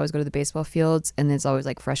 so we'd always go to the baseball fields, and there's always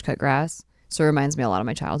like fresh cut grass. So it reminds me a lot of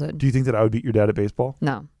my childhood. Do you think that I would beat your dad at baseball?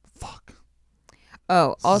 No. Fuck.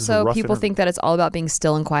 Oh, also people interview. think that it's all about being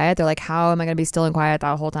still and quiet. They're like, how am I going to be still and quiet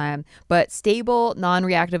that whole time? But stable,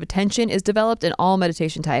 non-reactive attention is developed in all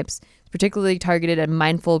meditation types, particularly targeted at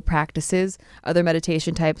mindful practices. Other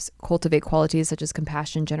meditation types cultivate qualities such as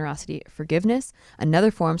compassion, generosity, forgiveness.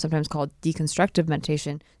 Another form, sometimes called deconstructive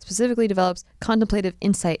meditation, specifically develops contemplative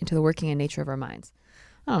insight into the working and nature of our minds.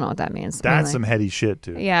 I don't know what that means. That's some heady shit,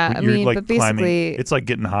 too. Yeah, You're but basically... It's like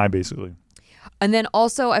getting high, basically. And then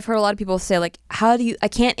also I've heard a lot of people say like, I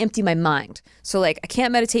can't empty my mind. So like I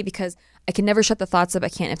can't meditate because I can never shut the thoughts up. I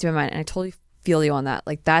can't empty my mind. And I totally feel you on that.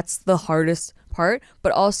 Like that's the hardest part.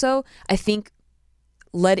 But also I think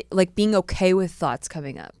being okay with thoughts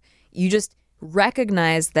coming up. You just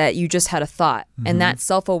recognize that you just had a thought and that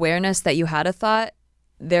self-awareness that you had a thought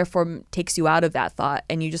therefore takes you out of that thought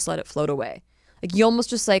and you just let it float away. Like you almost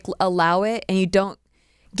just like allow it and you don't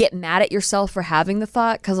get mad at yourself for having the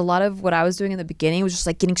thought, because a lot of what I was doing in the beginning was just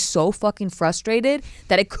like getting so fucking frustrated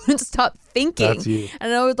that I couldn't stop thinking. That's you.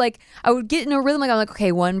 And I would get in a rhythm, like I'm like,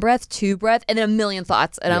 okay, 1 breath, 2 breath, and then a million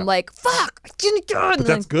thoughts, and I'm like, fuck, I didn't do it. But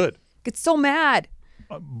that's good. Get so mad.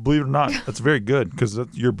 Believe it or not, that's very good because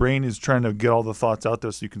your brain is trying to get all the thoughts out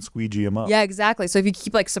there so you can squeegee them up. Yeah, exactly. So if you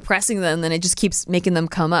keep like suppressing them, then it just keeps making them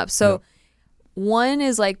come up. So. Yep. One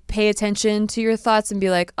is like pay attention to your thoughts and be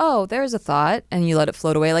like, oh, there's a thought, and you let it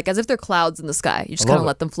float away, like as if they're clouds in the sky. You just kind of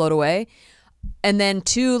let them float away. And then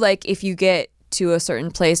 2, like if you get to a certain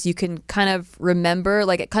place, you can kind of remember,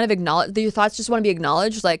 like kind of acknowledge that your thoughts just want to be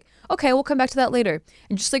acknowledged. Like, okay, we'll come back to that later,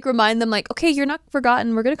 and just like remind them, like, okay, you're not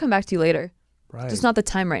forgotten. We're gonna come back to you later. Right. Just not the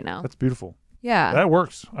time right now. That's beautiful. Yeah. That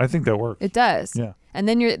works. I think that works. It does. Yeah. And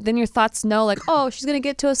then your thoughts know, like, oh, she's gonna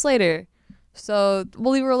get to us later. So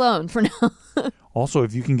we'll leave her alone for now. Also,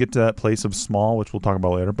 if you can get to that place of small, which we'll talk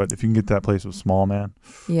about later, but if you can get to that place of small, man,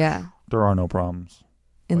 yeah, there are no problems.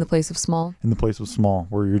 In the place of small? In the place of small,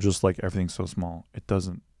 where you're just like, everything's so small. It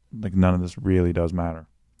doesn't, like none of this really does matter.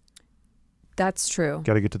 That's true.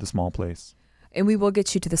 Got to get to the small place. And we will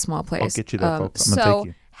get you to the small place. I'll get you there, folks. I'm going to take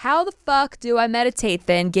you. How the fuck do I meditate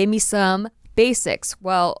then? Give me some basics.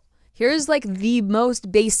 Well, here's like the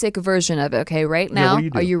most basic version of it, okay? Right now,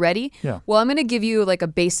 are you ready? Yeah. Well, I'm going to give you like a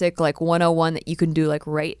basic like 101 that you can do like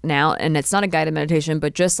right now. And it's not a guided meditation,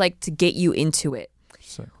 but just like to get you into it.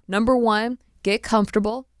 So. Number 1, get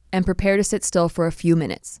comfortable and prepare to sit still for a few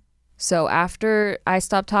minutes. So after I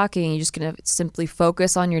stop talking, you're just going to simply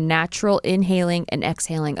focus on your natural inhaling and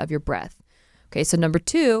exhaling of your breath. Okay, so number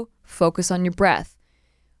 2, focus on your breath.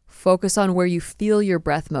 Focus on where you feel your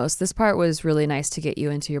breath most. This part was really nice to get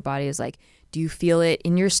you into your body. Is like, do you feel it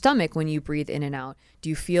in your stomach when you breathe in and out? Do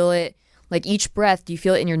you feel it, like each breath, do you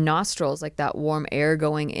feel it in your nostrils, like that warm air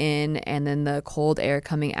going in and then the cold air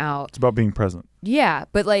coming out? It's about being present. Yeah,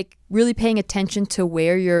 but like really paying attention to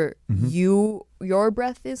where your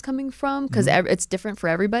breath is coming from, because it's different for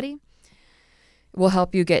everybody. Will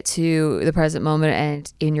help you get to the present moment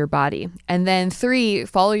and in your body. And then 3,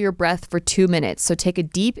 follow your breath for 2 minutes. So take a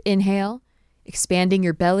deep inhale, expanding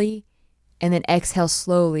your belly, and then exhale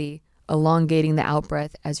slowly, elongating the out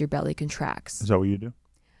breath as your belly contracts. Is that what you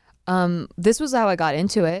do? This was how I got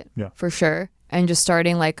into it, for sure. And just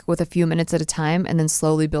starting like with a few minutes at a time and then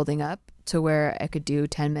slowly building up to where I could do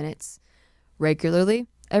 10 minutes regularly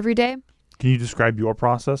every day. Can you describe your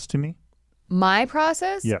process to me? My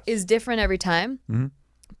process Yes. is different every time, Mhm.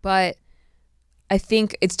 but I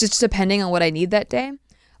think it's just depending on what I need that day.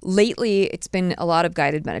 Lately, it's been a lot of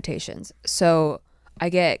guided meditations. So I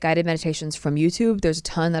get guided meditations from YouTube. There's a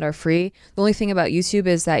ton that are free. The only thing about YouTube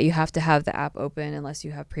is that you have to have the app open unless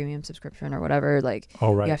you have premium subscription or whatever. Like,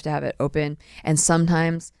 Oh, right. you have to have it open. And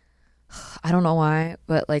sometimes, I don't know why,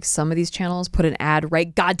 but like some of these channels put an ad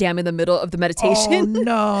right goddamn in the middle of the meditation. Oh,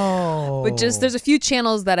 no. But just there's a few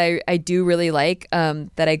channels that I do really like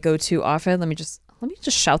that I go to often. Let me just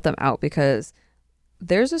shout them out because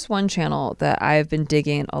there's this one channel that I've been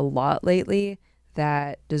digging a lot lately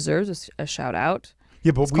that deserves a shout out.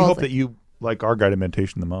 Yeah, but It's we called, hope like- that you like our guided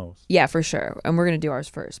meditation the most. Yeah, for sure. And we're going to do ours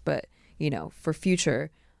first. But, for future,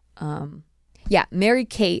 Mary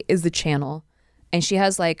Kate is the channel. And she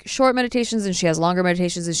has like short meditations and she has longer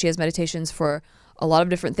meditations and she has meditations for a lot of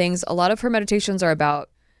different things. A lot of her meditations are about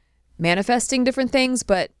manifesting different things,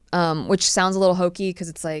 but which sounds a little hokey because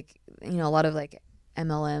it's like, a lot of like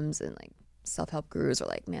MLMs and like self-help gurus are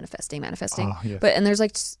like manifesting. Oh, yes. But, and there's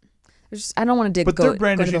I don't want to dig. But they're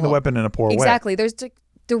brandishing the weapon in a poor way. Exactly. There's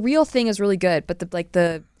the real thing is really good, but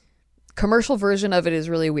the commercial version of it is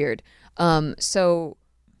really weird. So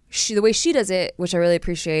the way she does it, which I really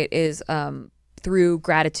appreciate, is through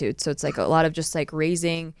gratitude. So it's like a lot of just like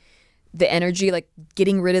raising the energy, like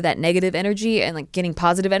getting rid of that negative energy and like getting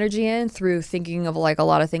positive energy in through thinking of like a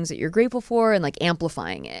lot of things that you're grateful for and like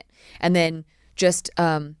amplifying it. And then just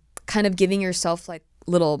kind of giving yourself like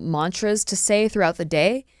little mantras to say throughout the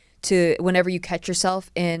day to whenever you catch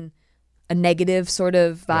yourself in a negative sort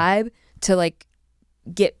of vibe to like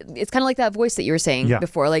it's kind of like that voice that you were saying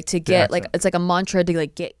before, like to get like, it's like a mantra to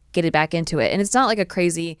like get it back into it. And it's not like a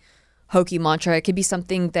crazy hokey mantra. It could be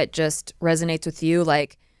something that just resonates with you.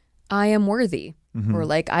 Like, I am worthy, or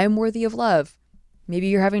like, I am worthy of love. Maybe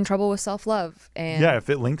you're having trouble with self-love. And yeah, if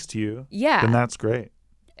it links to you, then that's great.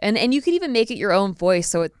 And you could even make it your own voice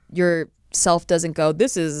so your self doesn't go,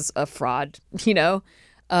 this is a fraud, So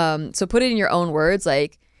put it in your own words.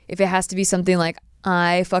 Like if it has to be something like,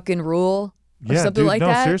 I fucking rule or something like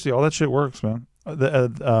that. Seriously, all that shit works, man.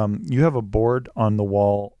 You have a board on the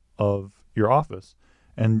wall of your office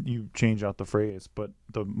and you change out the phrase, but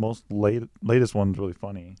the most latest one's really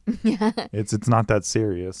funny. Yeah. It's not that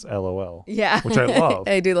serious, LOL. Yeah. Which I love.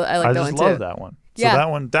 I do. I like that one too. I just love that one.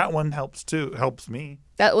 So that one helps too. Helps me.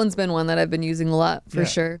 That one's been one that I've been using a lot for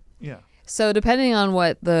sure. Yeah. So depending on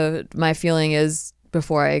what my feeling is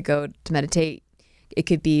before I go to meditate, it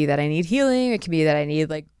could be that I need healing. It could be that I need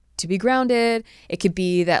like to be grounded. It could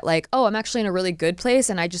be that like, oh, I'm actually in a really good place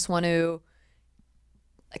and I just want to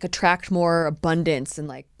like attract more abundance and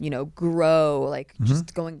like, grow, like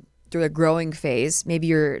just going through a growing phase. Maybe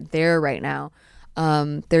you're there right now.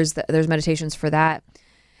 There's meditations for that.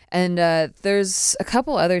 And there's a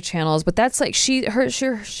couple other channels, but that's like hers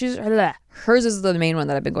is the main one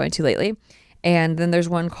that I've been going to lately. And then there's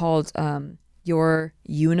one called Your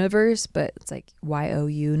Universe, but it's like YO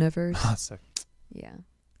Universe. Sick. Yeah,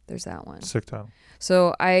 there's that one. Sick title.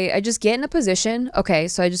 So I just get in a position. Okay,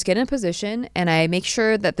 so I just get in a position and I make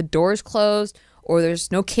sure that the door is closed or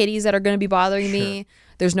there's no kitties that are going to be bothering me.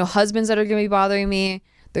 There's no husbands that are going to be bothering me.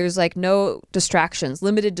 There's like no distractions,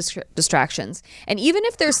 limited distractions. And even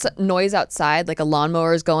if there's noise outside, like a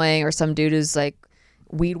lawnmower is going or some dude is like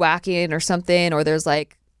weed whacking or something, or there's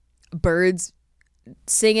like birds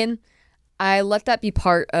singing, I let that be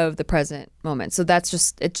part of the present moment. So it's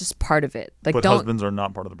just part of it. Like, but husbands are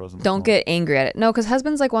not part of the present moment. Don't get angry at it. No, because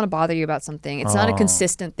husbands like want to bother you about something. It's not a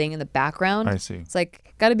consistent thing in the background. I see. It's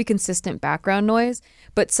like got to be consistent background noise.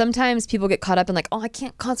 But sometimes people get caught up in like, oh, I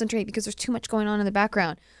can't concentrate because there's too much going on in the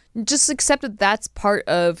background. Just accept that that's part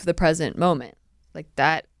of the present moment, like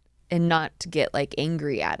that, and not to get like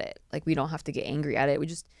angry at it. Like we don't have to get angry at it. We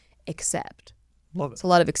just accept. Love it. It's a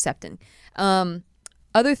lot of accepting.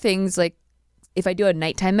 Other things like, if I do a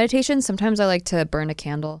nighttime meditation, sometimes I like to burn a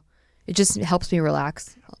candle. It just helps me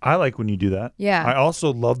relax. I like when you do that. Yeah. I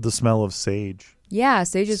also love the smell of sage. Yeah,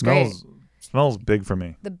 sage is great. Smells big for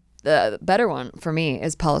me. The better one for me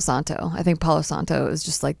is Palo Santo. I think Palo Santo is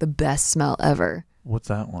just like the best smell ever. What's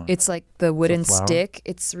that one? It's like the wooden flower? stick.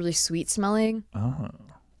 It's really sweet smelling. Oh.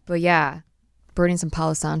 But yeah, burning some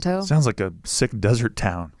Palo Santo. Sounds like a sick desert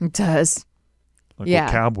town. It does. Like Yeah.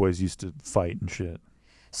 where cowboys used to fight and shit.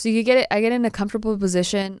 So you get it. I get in a comfortable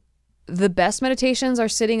position. The best meditations are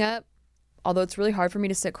sitting up, although it's really hard for me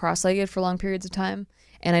to sit cross-legged for long periods of time.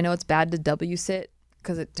 And I know it's bad to W sit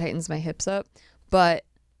because it tightens my hips up. But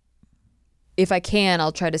if I can,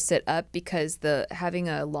 I'll try to sit up because having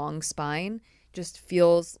a long spine just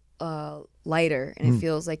feels lighter and it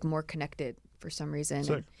feels like more connected for some reason.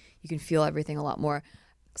 And you can feel everything a lot more.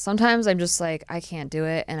 sometimes I'm just like, I can't do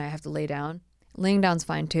it and I have to lay down. Laying down's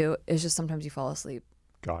fine too. It's just sometimes you fall asleep.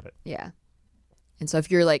 Got it. Yeah. And so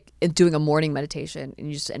if you're like doing a morning meditation and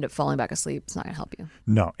you just end up falling back asleep, it's not going to help you.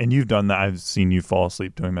 No, and you've done that. I've seen you fall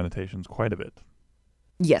asleep doing meditations quite a bit.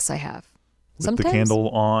 Yes, I have. With Sometimes. the candle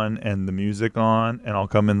on and the music on, and I'll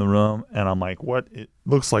come in the room and I'm like, what? It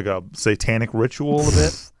looks like a satanic ritual a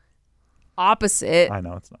bit. Opposite. I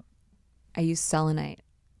know it's not. I use selenite.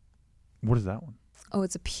 What is that one? Oh,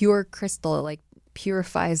 it's a pure crystal. It like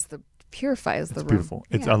purifies the It's room. beautiful.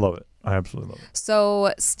 It's Yeah. I love it. I absolutely love it.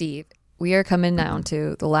 So, Steve, we are coming down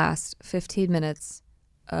to the last 15 minutes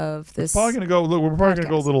of this. We're probably gonna go a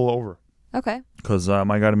podcast. little over Okay. because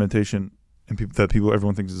my guided meditation and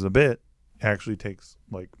everyone thinks is a bit actually takes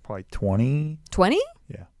like probably 20. 20?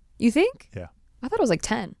 Yeah. You think? Yeah. I thought it was like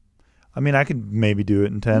 10. I mean, I could maybe do it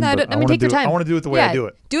in 10. No, but I mean, take your time. I want to do it the way I do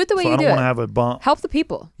it. Do it the way So you I do don't want it. to have a bump. Help the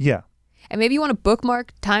people. Yeah. And maybe you want to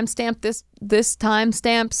bookmark, timestamp this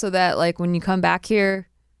timestamp so that like when you come back here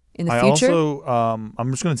in the future. I also,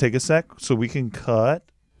 I'm just going to take a sec so we can cut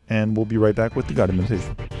and we'll be right back with the guided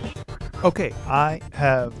meditation. Okay, I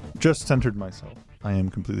have just centered myself. I am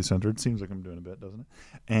completely centered. Seems like I'm doing a bit, doesn't it?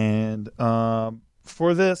 And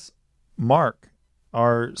for this, Mark,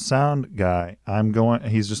 our sound guy,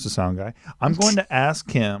 he's just a sound guy. I'm going to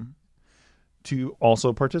ask him to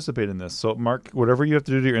also participate in this. So, Mark, whatever you have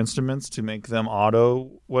to do to your instruments to make them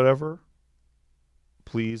auto whatever,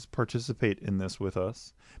 please participate in this with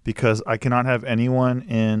us because I cannot have anyone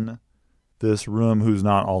in this room who's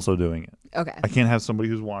not also doing it. Okay. I can't have somebody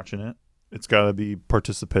who's watching it. It's got to be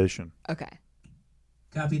participation. Okay.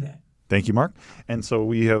 Copy that. Thank you, Mark. And so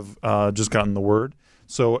we have just gotten the word.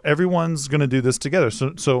 So everyone's going to do this together.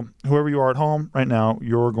 So whoever you are at home right now,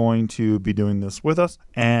 you're going to be doing this with us.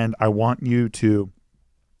 And I want you to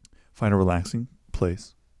find a relaxing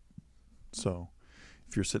place. So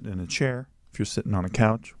if you're sitting in a chair, if you're sitting on a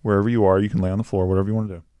couch, wherever you are, you can lay on the floor, whatever you want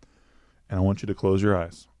to do. And I want you to close your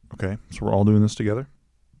eyes. Okay? So we're all doing this together.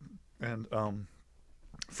 And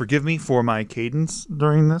forgive me for my cadence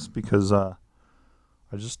during this because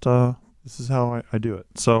this is how I do it.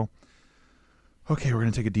 So, okay, we're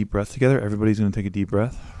going to take a deep breath together. Everybody's going to take a deep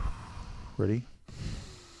breath. Ready?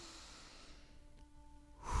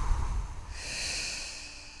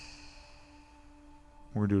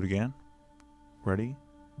 We're going to do it again. Ready?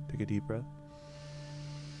 Take a deep breath.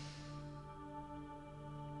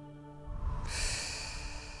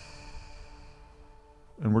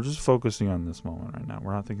 And we're just focusing on this moment right now.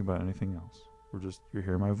 We're not thinking about anything else. You're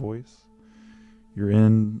hearing my voice. You're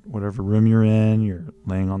in whatever room you're in. You're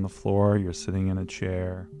laying on the floor. You're sitting in a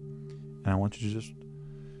chair. And I want you to just,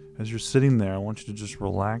 as you're sitting there, I want you to just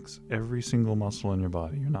relax every single muscle in your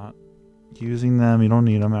body. You're not using them. You don't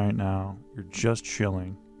need them right now. You're just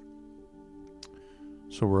chilling.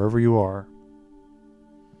 So wherever you are,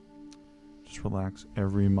 just relax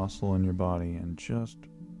every muscle in your body and just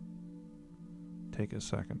take a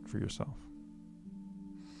second for yourself.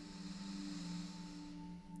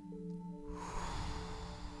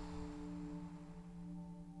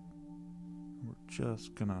 We're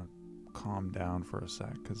just gonna calm down for a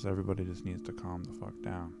sec because everybody just needs to calm the fuck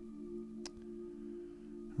down.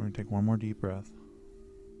 We're gonna take one more deep breath.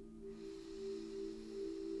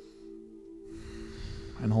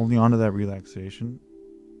 And holding on to that relaxation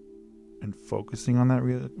and focusing on that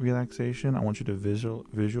relaxation, I want you to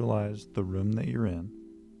visualize the room that you're in.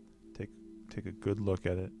 Take a good look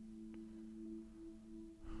at it.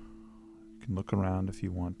 You can look around if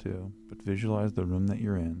you want to, but visualize the room that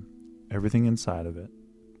you're in, everything inside of it.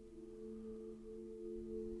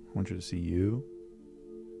 I want you to see you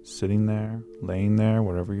sitting there, laying there,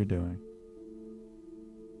 whatever you're doing.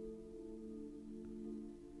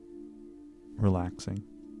 Relaxing.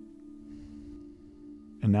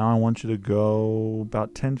 And now I want you to go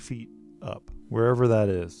about 10 feet up, wherever that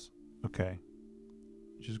is. Okay.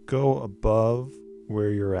 Just go above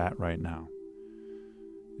where you're at right now.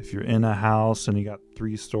 If you're in a house and you got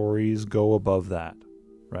 3 stories, go above that,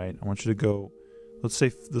 right? I want you to go, let's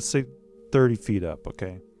say 30 feet up,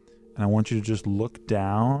 okay? And I want you to just look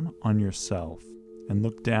down on yourself and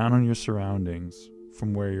look down on your surroundings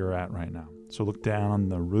from where you're at right now. So look down on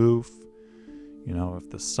the roof. You know, if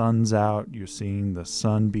the sun's out, you're seeing the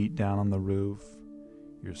sun beat down on the roof.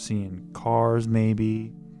 You're seeing cars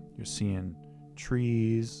maybe. You're seeing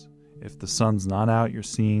trees. If the sun's not out, you're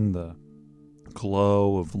seeing the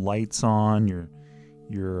glow of lights on. You're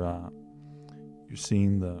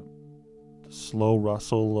seeing the slow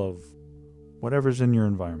rustle of whatever's in your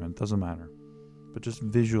environment. Doesn't matter. But just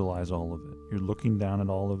visualize all of it. You're looking down at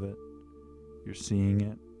all of it. You're seeing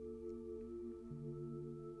it.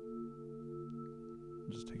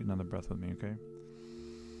 Just take another breath with me, okay?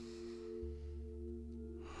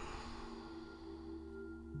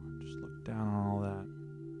 Just look down on all that.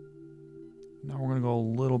 Now we're going to go a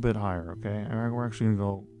little bit higher, okay? We're actually going to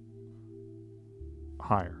go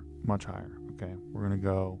higher, much higher, okay? We're going to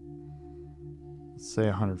go, let's say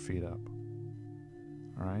 100 feet up.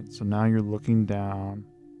 All right, so now you're looking down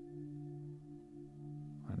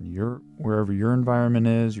on wherever your environment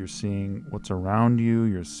is. You're seeing what's around you,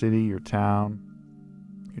 your city, your town,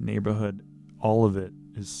 your neighborhood. All of it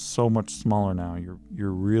is so much smaller now.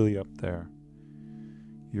 You're really up there.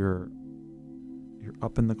 You're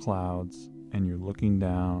up in the clouds, and you're looking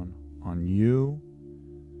down on you,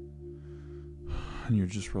 and you're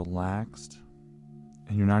just relaxed,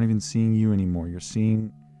 and you're not even seeing you anymore. You're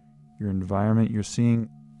seeing your environment, you're seeing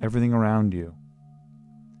everything around you,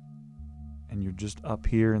 and you're just up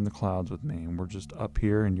here in the clouds with me, and we're just up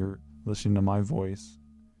here, and you're listening to my voice,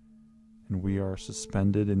 and we are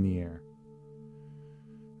suspended in the air,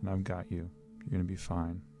 and I've got you. You're going to be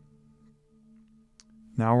fine.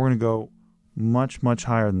 Now we're going to go much, much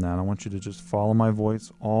higher than that. I want you to just follow my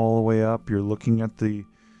voice all the way up. You're looking at the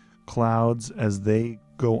clouds as they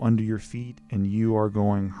go under your feet, and you are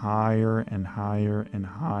going higher and higher and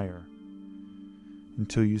higher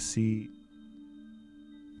until you see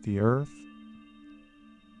the earth,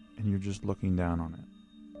 and you're just looking down on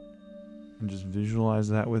it. And just visualize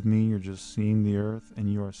that with me. You're just seeing the earth,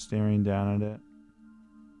 and you are staring down at it,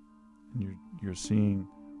 and you're seeing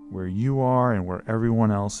where you are and where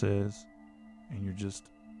everyone else is, and you're just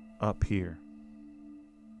up here.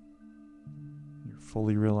 You're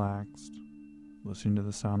fully relaxed, listening to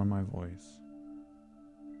the sound of my voice.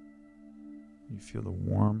 You feel the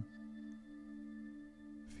warm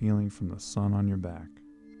feeling from the sun on your back.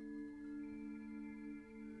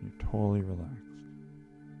 You're totally relaxed.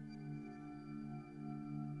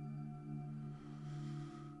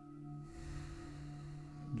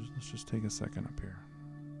 Let's just take a second up here.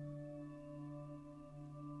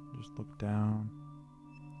 Just look down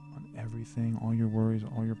on everything, all your worries,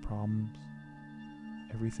 all your problems,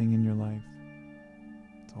 everything in your life.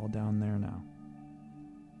 It's all down there now.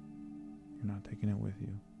 You're not taking it with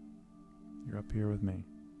you. You're up here with me.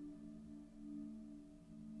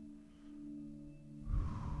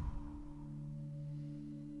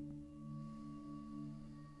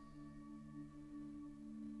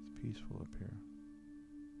 It's peaceful up here.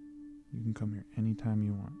 You can come here anytime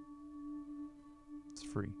you want. It's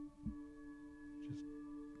free.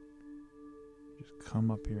 Just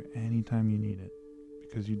come up here anytime you need it,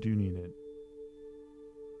 because you do need it.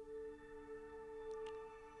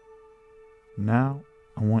 Now,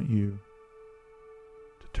 I want you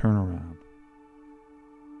to turn around.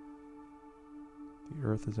 The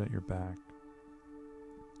earth is at your back.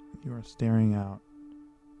 You are staring out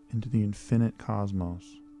into the infinite cosmos,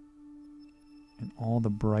 and all the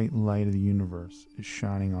bright light of the universe is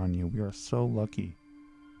shining on you. We are so lucky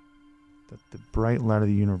that the bright light of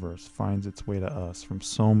the universe finds its way to us from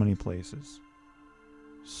so many places.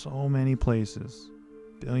 So many places,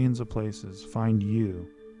 billions of places, find you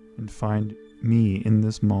and find me in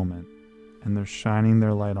this moment, and they're shining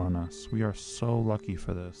their light on us. We are so lucky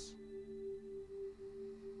for this.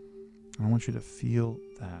 I want you to feel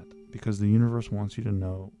that, because the universe wants you to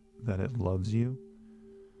know that it loves you.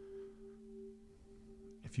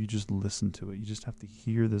 If you just listen to it, you just have to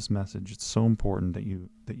hear this message. It's so important that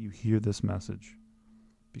you hear this message,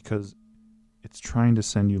 because it's trying to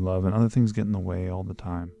send you love, and other things get in the way all the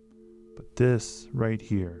time. But this right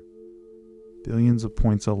here, billions of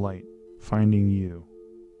points of light finding you.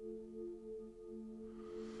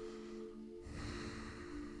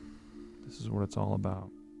 This is what it's all about.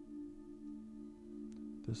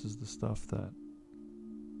 This is the stuff that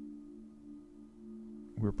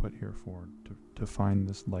we're put here for, to find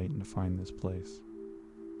this light and to find this place.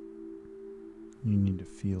 You need to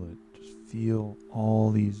feel it. Just feel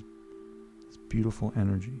all this beautiful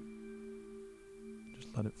energy.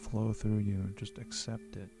 Just let it flow through you. Just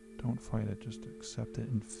accept it. Don't fight it. Just accept it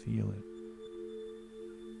and feel it.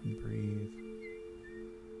 And breathe.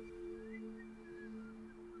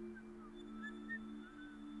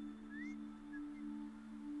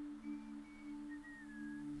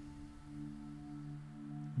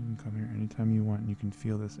 You can come here anytime you want, and you can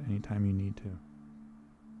feel this anytime you need to. And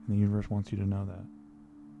the universe wants you to know that.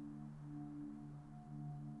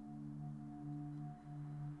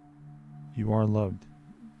 You are loved.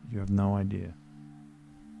 You have no idea.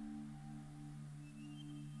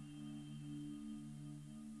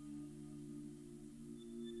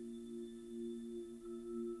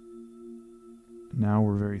 Now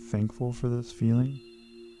we're very thankful for this feeling.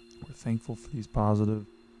 We're thankful for these positive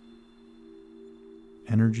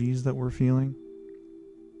energies that we're feeling.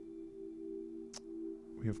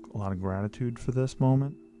 We have a lot of gratitude for this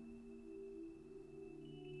moment.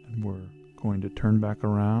 And we're going to turn back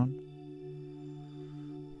around.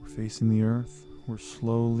 We're facing the earth. We're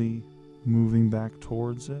slowly moving back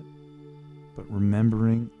towards it, but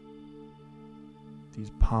remembering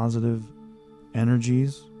these positive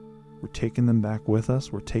energies. We're taking them back with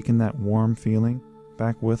us. We're taking that warm feeling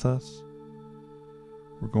back with us.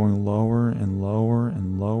 We're going lower and lower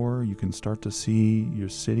and lower. You can start to see your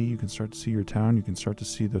city. You can start to see your town. You can start to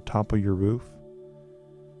see the top of your roof.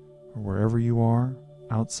 Or wherever you are,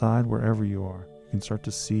 outside, wherever you are. You can start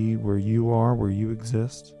to see where you are, where you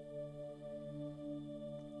exist.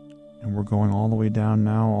 And we're going all the way down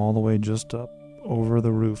now, all the way just up over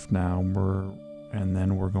the roof now. And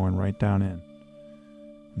then we're going right down in.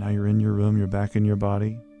 Now you're in your room. You're back in your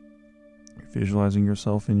body. You're visualizing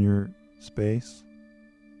yourself in your space.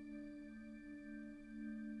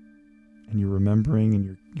 And you're remembering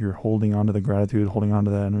and you're holding on to the gratitude, holding on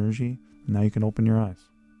to that energy. And now you can open your eyes.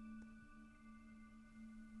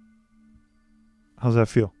 How's that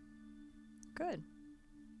feel? Good.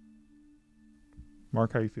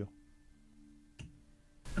 Mark, how you feel?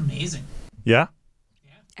 Amazing. Yeah?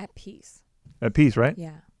 At peace. At peace, right?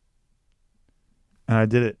 Yeah. And I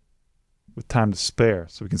did it with time to spare,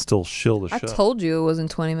 so we can still shill the show. I told you it wasn't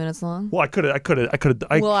 20 minutes long. Well, I could have.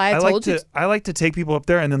 Well, I told you I like to take people up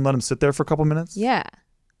there and then let them sit there for a couple minutes. Yeah.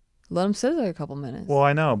 Let them sit there a couple minutes. Well,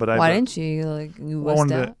 I know, but why didn't you? You I wussed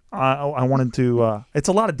wanted out? to. I wanted to. It's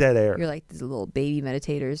a lot of dead air. You're like these little baby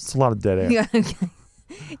meditators. It's a lot of dead air. Yeah.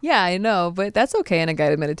 Yeah, I know, but that's okay in a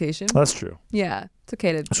guided meditation. That's true. Yeah, it's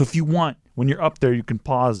okay to. So if you want, when you're up there, you can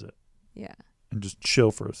pause it Yeah. and just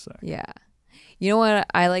chill for a sec. Yeah. You know what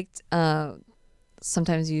I liked?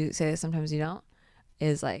 Sometimes you say this, sometimes you don't.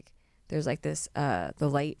 Is like there's like this the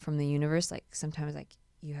light from the universe. Like sometimes like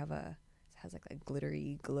you have it has like a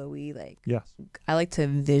glittery, glowy like. Yes. I like to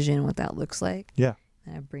envision what that looks like. Yeah.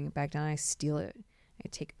 And I bring it back down. I steal it. I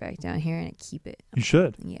take it back down here and I keep it. You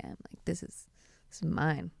should. Yeah. I'm like this is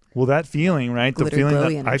mine. Well, that feeling, right? Glitter, the feeling that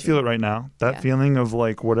glowy I energy. feel it right now. That Yeah. feeling of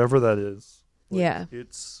like whatever that is. Like, Yeah.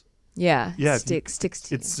 It's. Yeah. Yeah, Sticks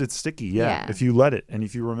to It's sticky, yeah. Yeah. If you let it, and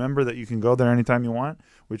if you remember that you can go there anytime you want,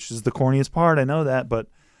 which is the corniest part, I know that, but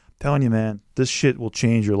I'm telling you, man, this shit will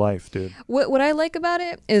change your life, dude. What I like about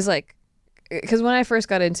it is like, because when I first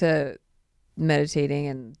got into meditating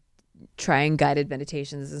and trying guided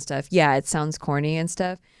meditations and stuff, yeah, it sounds corny and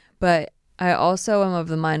stuff, but I also am of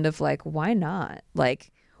the mind of like, why not? Like,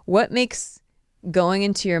 what makes going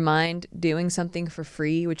into your mind, doing something for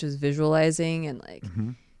free, which is visualizing and like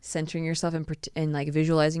centering yourself and like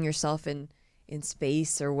visualizing yourself in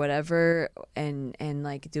space or whatever, and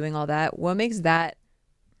like doing all that, what makes that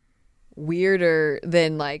weirder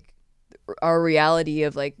than like our reality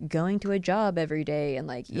of like going to a job every day and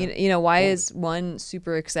like you know why is one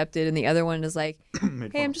super accepted and the other one is like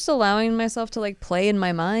hey, I'm just allowing myself to like play in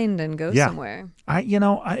my mind and go somewhere.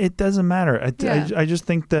 It doesn't matter. I just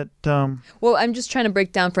think that well, I'm just trying to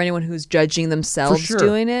break down for anyone who's judging themselves sure.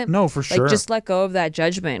 doing it. No, for sure. Like just let go of that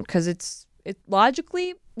judgment, because it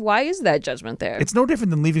logically, why is that judgment there? it's no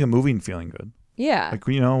different than leaving a movie and feeling good. Yeah. Like,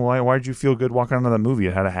 why did you feel good walking out of that movie?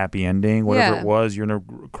 It had a happy ending, whatever Yeah. it was. You're in a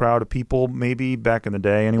crowd of people, maybe back in the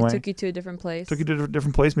day anyway. It took you to a different place. Took you to a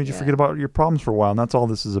different place, made you Yeah. forget about your problems for a while, and that's all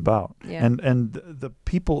this is about. Yeah. And the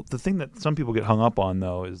thing that some people get hung up on,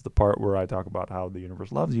 though, is the part where I talk about how the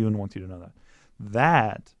universe loves you and wants you to know that.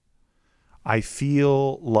 That, I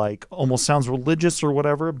feel like, almost sounds religious or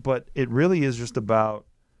whatever, but it really is just about,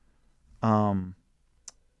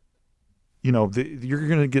 you're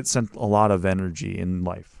going to get sent a lot of energy in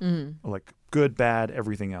life, like good, bad,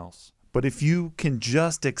 everything else. But if you can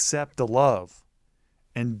just accept the love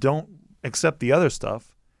and don't accept the other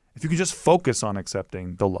stuff, if you can just focus on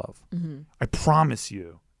accepting the love, I promise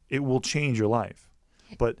you it will change your life.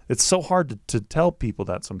 But it's so hard to tell people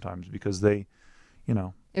that sometimes because they,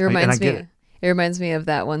 It reminds me. get it. It reminds me of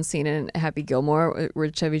that one scene in Happy Gilmore where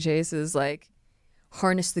Chevy Chase is like,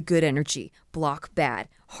 harness the good energy, block bad.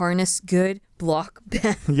 Harness good, block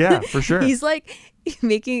bad. Yeah, for sure. He's like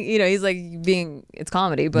making, he's like being, it's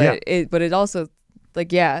comedy, but it also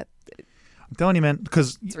like, yeah. I'm telling you, man,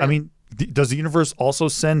 because, I mean, does the universe also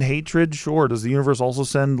send hatred? Sure. Does the universe also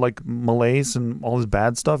send like malaise and all this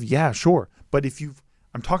bad stuff? Yeah, sure. But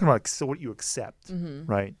I'm talking about what you accept,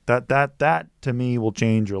 right? That to me will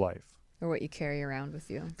change your life. Or what you carry around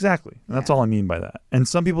with you. Exactly. And that's all I mean by that. And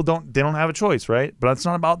some people don't have a choice, right? But it's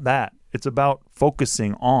not about that. It's about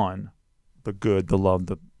focusing on the good, the love,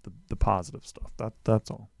 the positive stuff.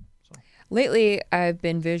 That's all. Lately, I've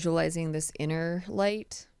been visualizing this inner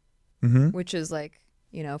light, which is like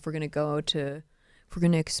You know, if we're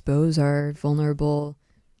gonna expose our vulnerable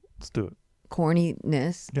Let's do it.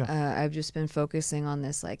 corniness, Yeah. I've just been focusing on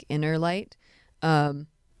this like inner light,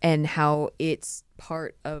 and how it's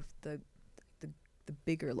part of the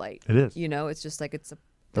bigger light. It is. You know, it's just like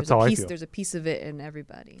That's how I piece, feel. There's a piece of it in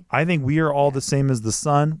everybody. I think we are all the same as the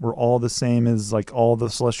sun. We're all the same as like all the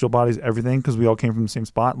celestial bodies, everything, because we all came from the same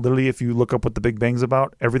spot. Literally, if you look up what the Big Bang's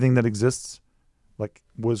about, everything that exists like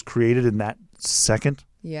was created in that second.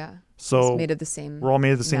 Yeah. So It's made of the same. we're all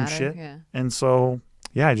made of the same matter, shit. Yeah. And so,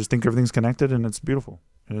 yeah, I just think everything's connected and it's beautiful.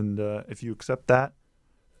 And if you accept that,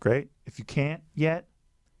 great. If you can't yet,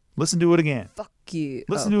 listen to it again. Fuck you.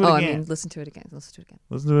 Listen to it I again. mean, listen to it again. Listen to it again.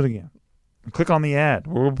 Listen to it again. Click on the ad.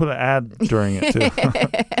 We're going to put an ad during it,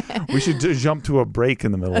 too. We should jump to a break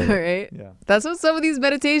in the middle of All it. right. Yeah. That's what some of these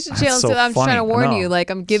meditation That's channels so do. I'm just trying to funny. I warn know. you. Like,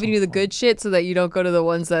 I'm giving So you the funny. good shit so that you don't go to the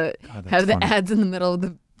ones that God, that's have the funny. ads in the middle of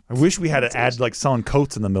the. I wish we had an ad like selling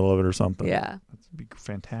coats in the middle of it or something. Yeah. That'd be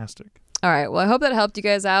fantastic. All right. Well, I hope that helped you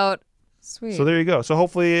guys out. Sweet. So there you go. So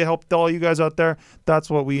hopefully it helped all you guys out there. That's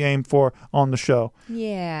what we aim for on the show.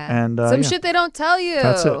 Yeah. And Some yeah, shit they don't tell you.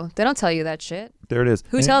 That's it. They don't tell you that shit. there it is.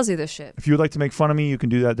 Who And tells you this shit? If you would like to make fun of me, you can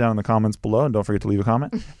do that down in the comments below. And don't forget to leave a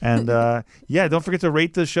comment. And yeah, don't forget to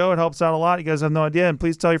rate the show. It helps out a lot. You guys have no idea. And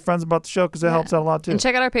please tell your friends about the show because it Yeah. helps out a lot too. And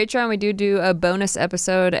check out our Patreon. We do a bonus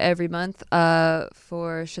episode every month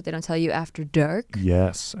for shit they don't tell you after dark.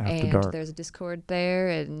 Yes, after And dark. there's a Discord there,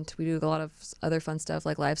 and we do a lot of other fun stuff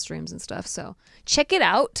like live streams and stuff. So check it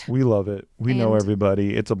out. We love it. We know And-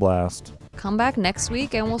 everybody. It's a blast. Come back next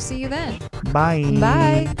week, and we'll see you then. Bye.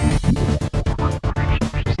 Bye.